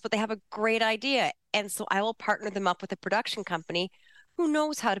TV shows, but they have a great idea. And so I will partner them up with a production company who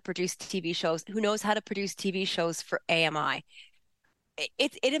knows how to produce TV shows, who knows how to produce TV shows for AMI.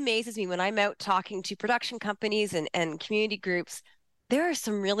 It amazes me when I'm out talking to production companies and community groups. There are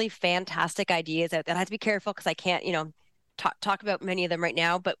some really fantastic ideas out there. I have to be careful because I can't, talk about many of them right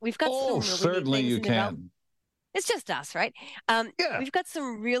now, but we've got some really certainly you can. It's just us, right? We've got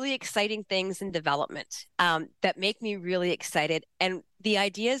some really exciting things in development that make me really excited. And the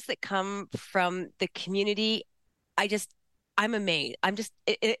ideas that come from the community, I'm amazed.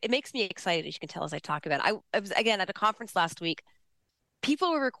 It makes me excited, as you can tell, as I talk about it. I was, again, at a conference last week.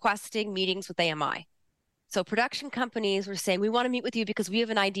 People were requesting meetings with AMI. So production companies were saying, we want to meet with you because we have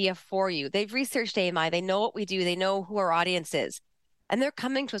an idea for you. They've researched AMI. They know what we do. They know who our audience is. And they're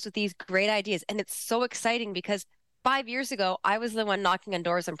coming to us with these great ideas. And it's so exciting because 5 years ago, I was the one knocking on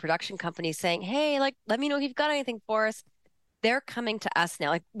doors on production companies saying, hey, let me know if you've got anything for us. They're coming to us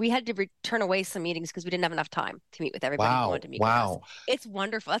now. We had to turn away some meetings because we didn't have enough time to meet with everybody who wanted to meet with us. It's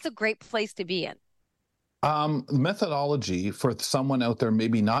wonderful. That's a great place to be in. Methodology for someone out there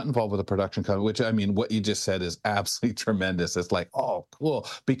maybe not involved with a production company, which, I mean, what you just said is absolutely tremendous. It's like, oh, cool,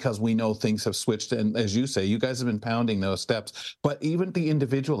 because we know things have switched. And as you say, you guys have been pounding those steps. But even the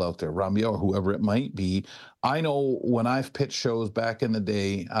individual out there, Ramya or whoever it might be, I know when I've pitched shows back in the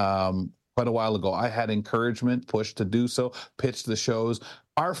day, quite a while ago, I had encouragement, pushed to do so, pitch the shows.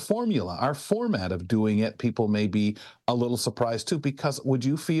 Our formula, our format of doing it, people may be a little surprised too, because would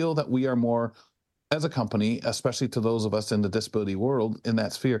you feel that we are more, as a company, especially to those of us in the disability world, in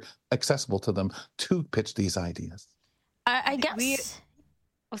that sphere, accessible to them to pitch these ideas? I guess.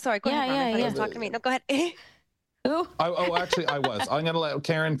 Sorry, go ahead. Yeah. Talk to me. No, go ahead. Who? Actually, I was. I'm going to let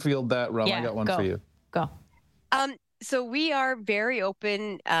Karen field that, Rum. I got one for you. Go. So we are very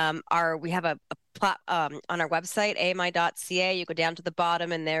open. We have a on our website, ami.ca. You go down to the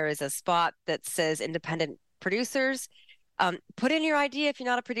bottom, and there is a spot that says independent producers. Put in your idea if you're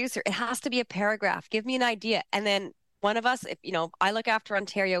not a producer. It has to be a paragraph. Give me an idea. And then one of us, I look after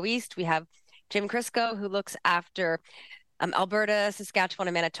Ontario East. We have Jim Crisco, who looks after Alberta, Saskatchewan,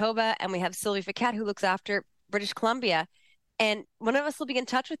 and Manitoba. And we have Sylvie Fiquette, who looks after British Columbia. And one of us will be in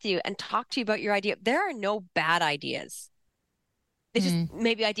touch with you and talk to you about your idea. There are no bad ideas. It's just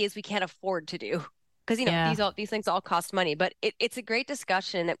maybe ideas we can't afford to do. Because, these things all cost money. But it's a great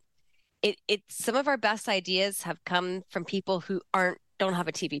discussion. Some of our best ideas have come from people who don't have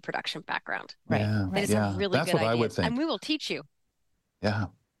a TV production background. Right. Yeah, they just have really That's good what ideas. I would think. And we will teach you. Yeah.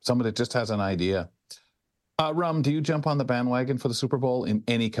 Somebody that just has an idea. Rum, do you jump on the bandwagon for the Super Bowl in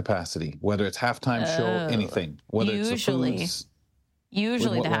any capacity, whether it's halftime show, anything, whether it's the foods?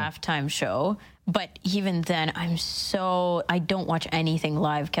 Usually the halftime show, but even then, I don't watch anything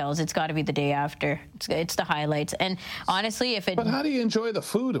live, Kels. It's got to be the day after. It's the highlights. And honestly, But how do you enjoy the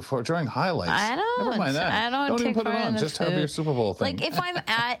food during highlights? I don't. Never mind that. I don't even put it on. Just have your Super Bowl thing. Like if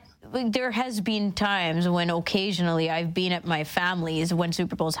I'm there has been times when occasionally I've been at my family's when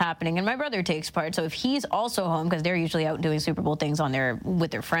Super Bowl's happening, and my brother takes part. So if he's also home, because they're usually out doing Super Bowl things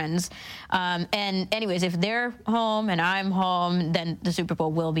with their friends. And anyways, if they're home and I'm home, then the Super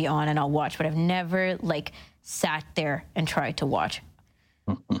Bowl will be on and I'll watch. But I've never sat there and tried to watch.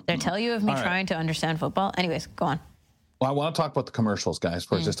 Did I tell you of me trying to understand football? Anyways, go on. Well, I want to talk about the commercials, guys,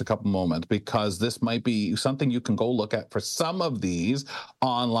 for just a couple moments, because this might be something you can go look at for some of these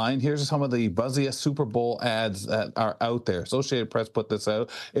online. Here's some of the buzziest Super Bowl ads that are out there. Associated Press put this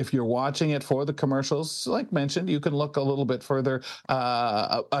out. If you're watching it for the commercials, like mentioned, you can look a little bit further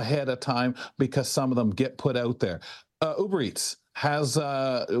ahead of time because some of them get put out there. Uber Eats has,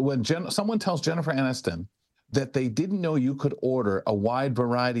 when someone tells Jennifer Aniston that they didn't know you could order a wide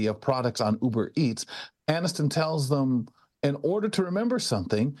variety of products on Uber Eats, Aniston tells them, in order to remember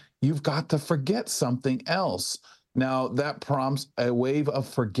something, you've got to forget something else. Now, that prompts a wave of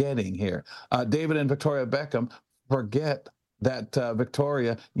forgetting here. David and Victoria Beckham forget that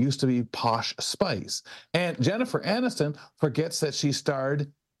Victoria used to be Posh Spice. And Jennifer Aniston forgets that she starred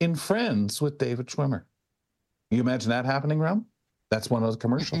in Friends with David Schwimmer. You imagine that happening, Rum? That's one of those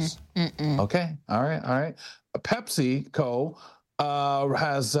commercials. Okay, all right. PepsiCo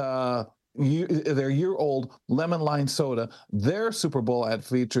has their year-old lemon lime soda. Their Super Bowl ad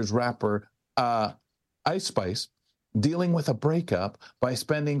features rapper Ice Spice dealing with a breakup by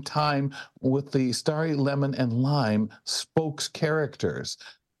spending time with the starry lemon and lime spokes characters.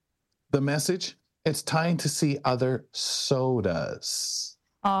 The message? It's time to see other sodas.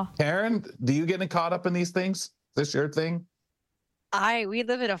 Karen, do you get caught up in these things? Is this your thing? We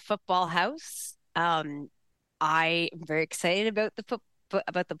live in a football house. I am very excited about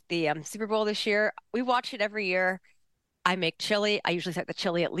the Super Bowl this year. We watch it every year. I make chili. I usually set the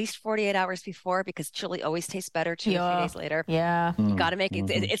chili at least 48 hours before because chili always tastes better 2 or 3 days later. Yeah. You got to make it.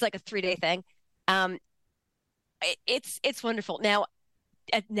 It's like a 3-day thing. It's wonderful. Now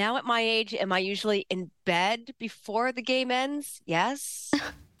at my age, am I usually in bed before the game ends? Yes.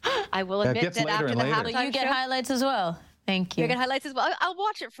 I will admit that after the halftime you get highlights as well. Thank you. Cricket highlights as well. I'll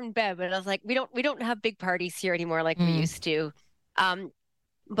watch it from bed, but I was like, we don't have big parties here anymore like we used to.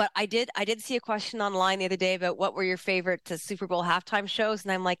 But I did see a question online the other day about what were your favorite Super Bowl halftime shows,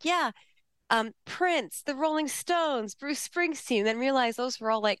 and I'm like, Prince, the Rolling Stones, Bruce Springsteen. And then realized those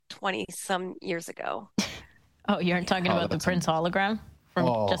were all like 20 some years ago. Oh, you aren't talking about the Prince hologram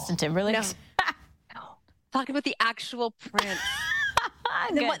from Justin Timberlake? No. Talking about the actual Prince.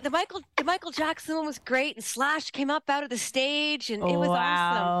 The Michael Jackson one was great, and Slash came up out of the stage, and it was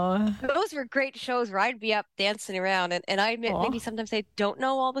awesome. Those were great shows where I'd be up dancing around, and I admit maybe sometimes I don't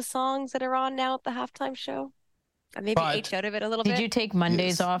know all the songs that are on now at the halftime show. I maybe aged out of it a little bit. Did you take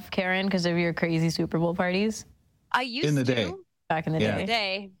Mondays off, Karen, because of your crazy Super Bowl parties? I used to. Day. Back in the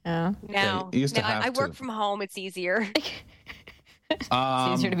day. Yeah. Now, I work to. From home. It's easier. It's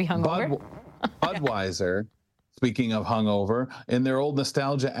easier to be hungover. Budweiser, speaking of hungover, in their old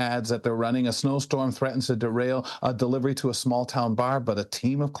nostalgia ads that they're running, a snowstorm threatens to derail a delivery to a small town bar, but a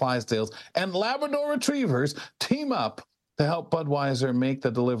team of Clydesdales and Labrador Retrievers team up to help Budweiser make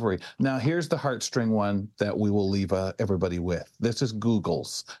the delivery. Now, here's the heartstring one that we will leave everybody with. This is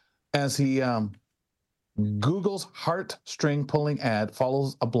Google's. As he... Google's heartstring pulling ad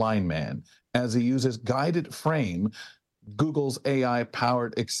follows a blind man as he uses guided frame, Google's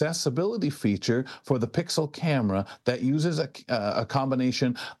AI-powered accessibility feature for the Pixel camera that uses a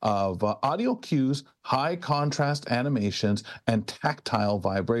combination of audio cues, high contrast animations, and tactile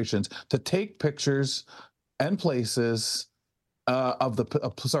vibrations to take pictures and places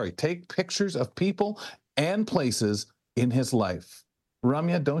take pictures of people and places in his life.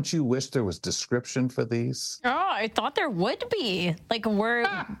 Ramya, don't you wish there was description for these? Oh, I thought there would be. Like we're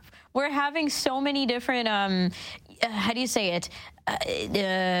having so many different how do you say it?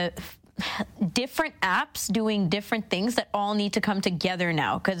 Different apps doing different things that all need to come together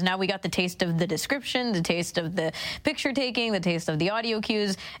now, because now we got the taste of the description, the taste of the picture taking, the taste of the audio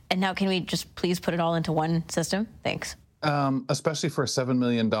cues, and now can we just please put it all into one system? Thanks. Especially for a $7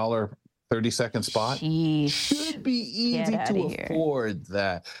 million 30-second spot. Sheesh. Should be easy to afford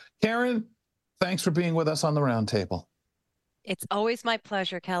that. Karen, thanks for being with us on the roundtable. It's always my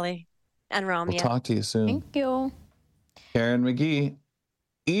pleasure, Kelly and Ramya. We'll talk to you soon. Thank you. Karen Magee,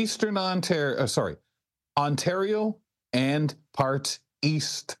 Ontario and part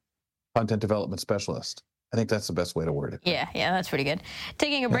East content development specialist. I think that's the best way to word it. Yeah, that's pretty good.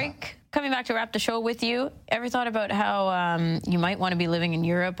 Taking a break, coming back to wrap the show with you. Ever thought about how you might want to be living in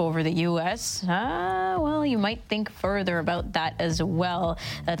Europe over the U.S.? Well, you might think further about that as well.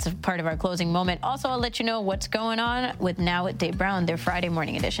 That's a part of our closing moment. Also, I'll let you know what's going on with Now with Dave Brown, their Friday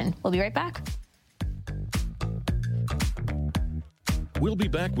morning edition. We'll be right back. We'll be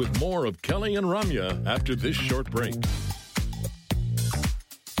back with more of Kelly and Ramya after this short break.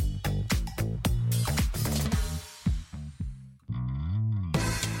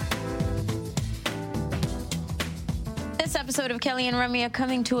 This episode of Kelly and Ramya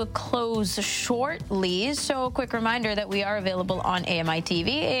coming to a close shortly. So a quick reminder that we are available on AMI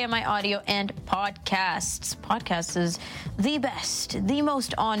TV, AMI Audio, and podcasts. Podcasts is the best, the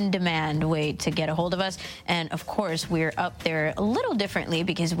most on-demand way to get a hold of us. And of course, we're up there a little differently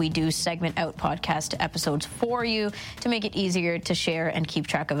because we do segment out podcast episodes for you to make it easier to share and keep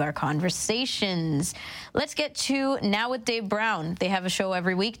track of our conversations. Let's get to Now with Dave Brown. They have a show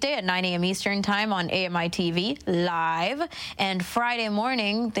every weekday at 9 a.m. Eastern Time on AMI TV live. And Friday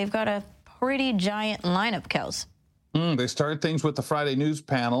morning, they've got a pretty giant lineup, Kels. They start things with the Friday news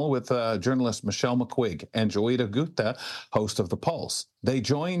panel with journalist Michelle McQuigg and Joita Gupta, host of The Pulse. They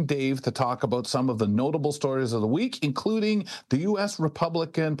join Dave to talk about some of the notable stories of the week, including the U.S.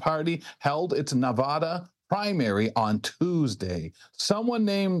 Republican Party held its Nevada primary on Tuesday. Someone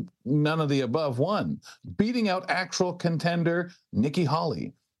named none of the above won, beating out actual contender Nikki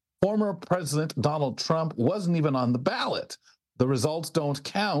Haley. Former President Donald Trump wasn't even on the ballot. The results don't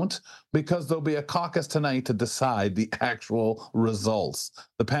count because there'll be a caucus tonight to decide the actual results.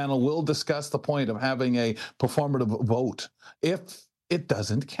 The panel will discuss the point of having a performative vote if it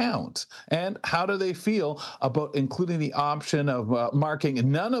doesn't count. And how do they feel about including the option of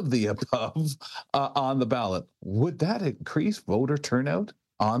marking none of the above on the ballot? Would that increase voter turnout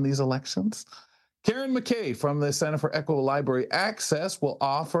on these elections? Karen McKay from the Center for Echo Library Access will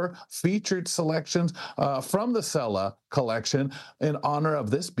offer featured selections from the Sella collection in honor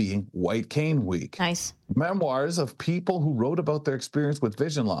of this being White Cane Week. Nice. Memoirs of people who wrote about their experience with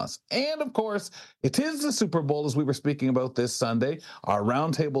vision loss. And of course, it is the Super Bowl, as we were speaking about this Sunday. Our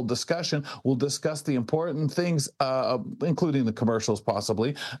roundtable discussion will discuss the important things, including the commercials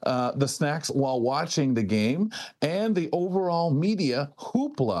possibly, the snacks while watching the game, and the overall media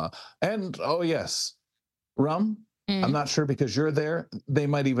hoopla. And, oh yes, Rum, I'm not sure because you're there. They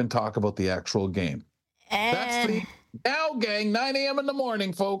might even talk about the actual game. That's the Now Gang, 9 a.m. in the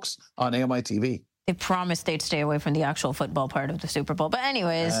morning, folks, on AMI TV. They promised they'd stay away from the actual football part of the Super Bowl. But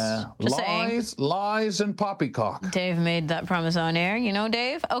anyways, just saying. Lies, and poppycock. Dave made that promise on air. You know,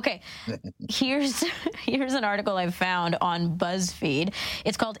 Dave? Okay. Here's an article I found on BuzzFeed.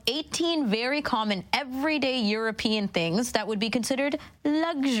 It's called 18 Very Common Everyday European Things That Would Be Considered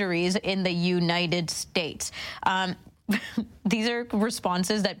Luxuries in the United States. These are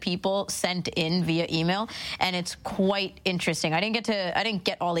responses that people sent in via email, and it's quite interesting. I didn't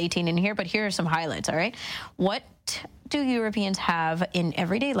get all 18 in here, but here are some highlights, all right? What do Europeans have in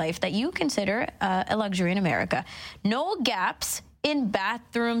everyday life that you consider a luxury in America? No gaps in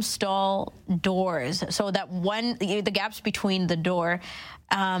bathroom stall doors. So that the gaps between the door,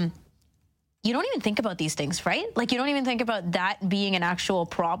 you don't even think about these things, right? Like, you don't even think about that being an actual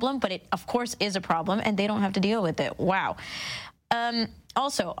problem, but it, of course, is a problem, and they don't have to deal with it. Wow.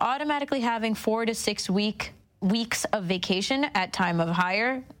 Also, automatically having 4 to 6 weeks of vacation at time of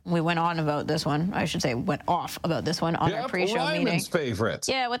hire. We went on about this one. I should say went off about this one on our pre-show meeting. Ryman's favorites.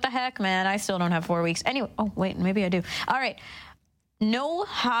 Yeah, what the heck, man? I still don't have 4 weeks. Anyway, oh, wait, maybe I do. All right. No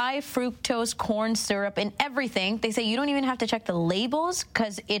high fructose corn syrup in everything. They say you don't even have to check the labels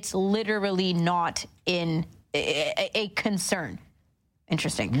because it's literally not in a concern.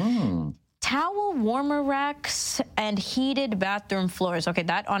 Interesting. Towel warmer racks and heated bathroom floors. Okay,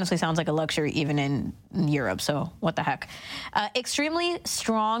 that honestly sounds like a luxury even in Europe, so what the heck. Extremely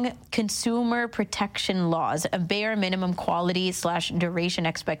strong consumer protection laws, a bare minimum quality / duration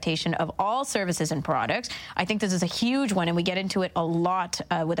expectation of all services and products. I think this is a huge one, and we get into it a lot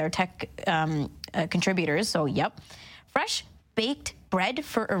with our tech contributors, so yep. Fresh baked bread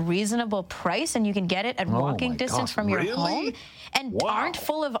for a reasonable price, and you can get it at walking distance from your home, and aren't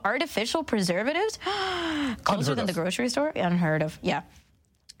full of artificial preservatives. Closer than the grocery store? Unheard of. Yeah.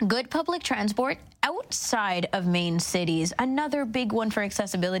 Good public transport outside of main cities. Another big one for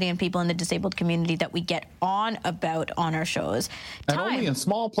accessibility and people in the disabled community that we get on about on our shows. And only in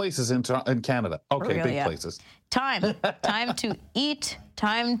small places in Canada. Okay, big places. Time to eat,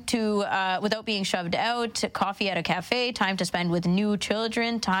 time to, without being shoved out, coffee at a cafe, time to spend with new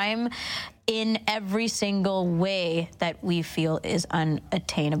children, time in every single way that we feel is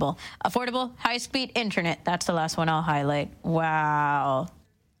unattainable. Affordable, high-speed internet. That's the last one I'll highlight. Wow.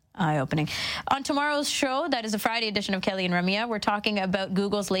 Eye-opening. On tomorrow's show, that is a Friday edition of Kelly and Ramya, we're talking about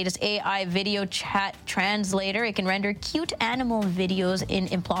Google's latest AI video chat translator. It can render cute animal videos in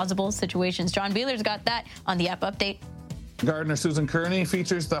implausible situations. John Beeler's got that on the app update. Gardener Susan Kearney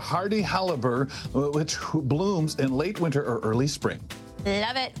features the hardy hellebore, which blooms in late winter or early spring.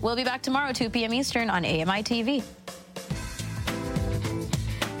 Love it. We'll be back tomorrow, 2 p.m. Eastern on AMI TV.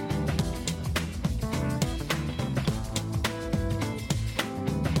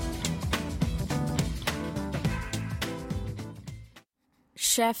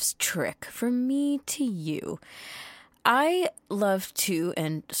 Chef's trick from me to you. I love to,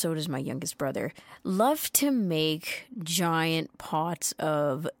 and so does my youngest brother, love to make giant pots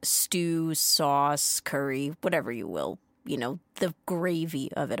of stew, sauce, curry, whatever you will. You know, the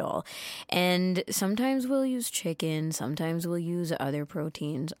gravy of it all. And sometimes we'll use chicken, sometimes we'll use other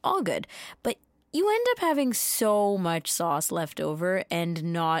proteins, all good. But you end up having so much sauce left over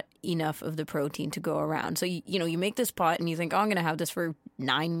and not enough of the protein to go around. So, you make this pot and you think, oh, I'm going to have this for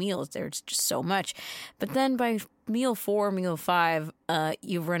 9 meals. There's just so much. But then by meal 4, meal 5,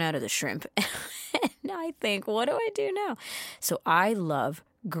 you've run out of the shrimp. And I think, what do I do now? So I love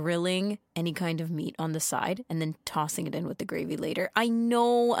grilling any kind of meat on the side and then tossing it in with the gravy later. I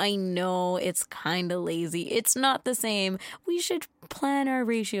know, it's kind of lazy. It's not the same. We should plan our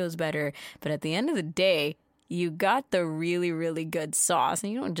ratios better. But at the end of the day, you got the really, really good sauce,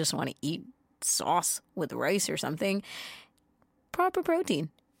 and you don't just want to eat sauce with rice or something. Proper protein.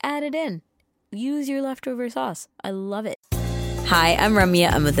 Add it in. Use your leftover sauce. I love it. Hi, I'm Ramya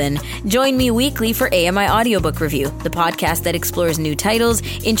Amathan. Join me weekly for AMI Audiobook Review, the podcast that explores new titles,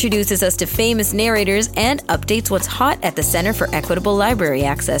 introduces us to famous narrators, and updates what's hot at the Center for Equitable Library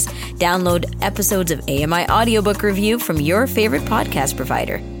Access. Download episodes of AMI Audiobook Review from your favorite podcast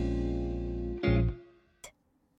provider.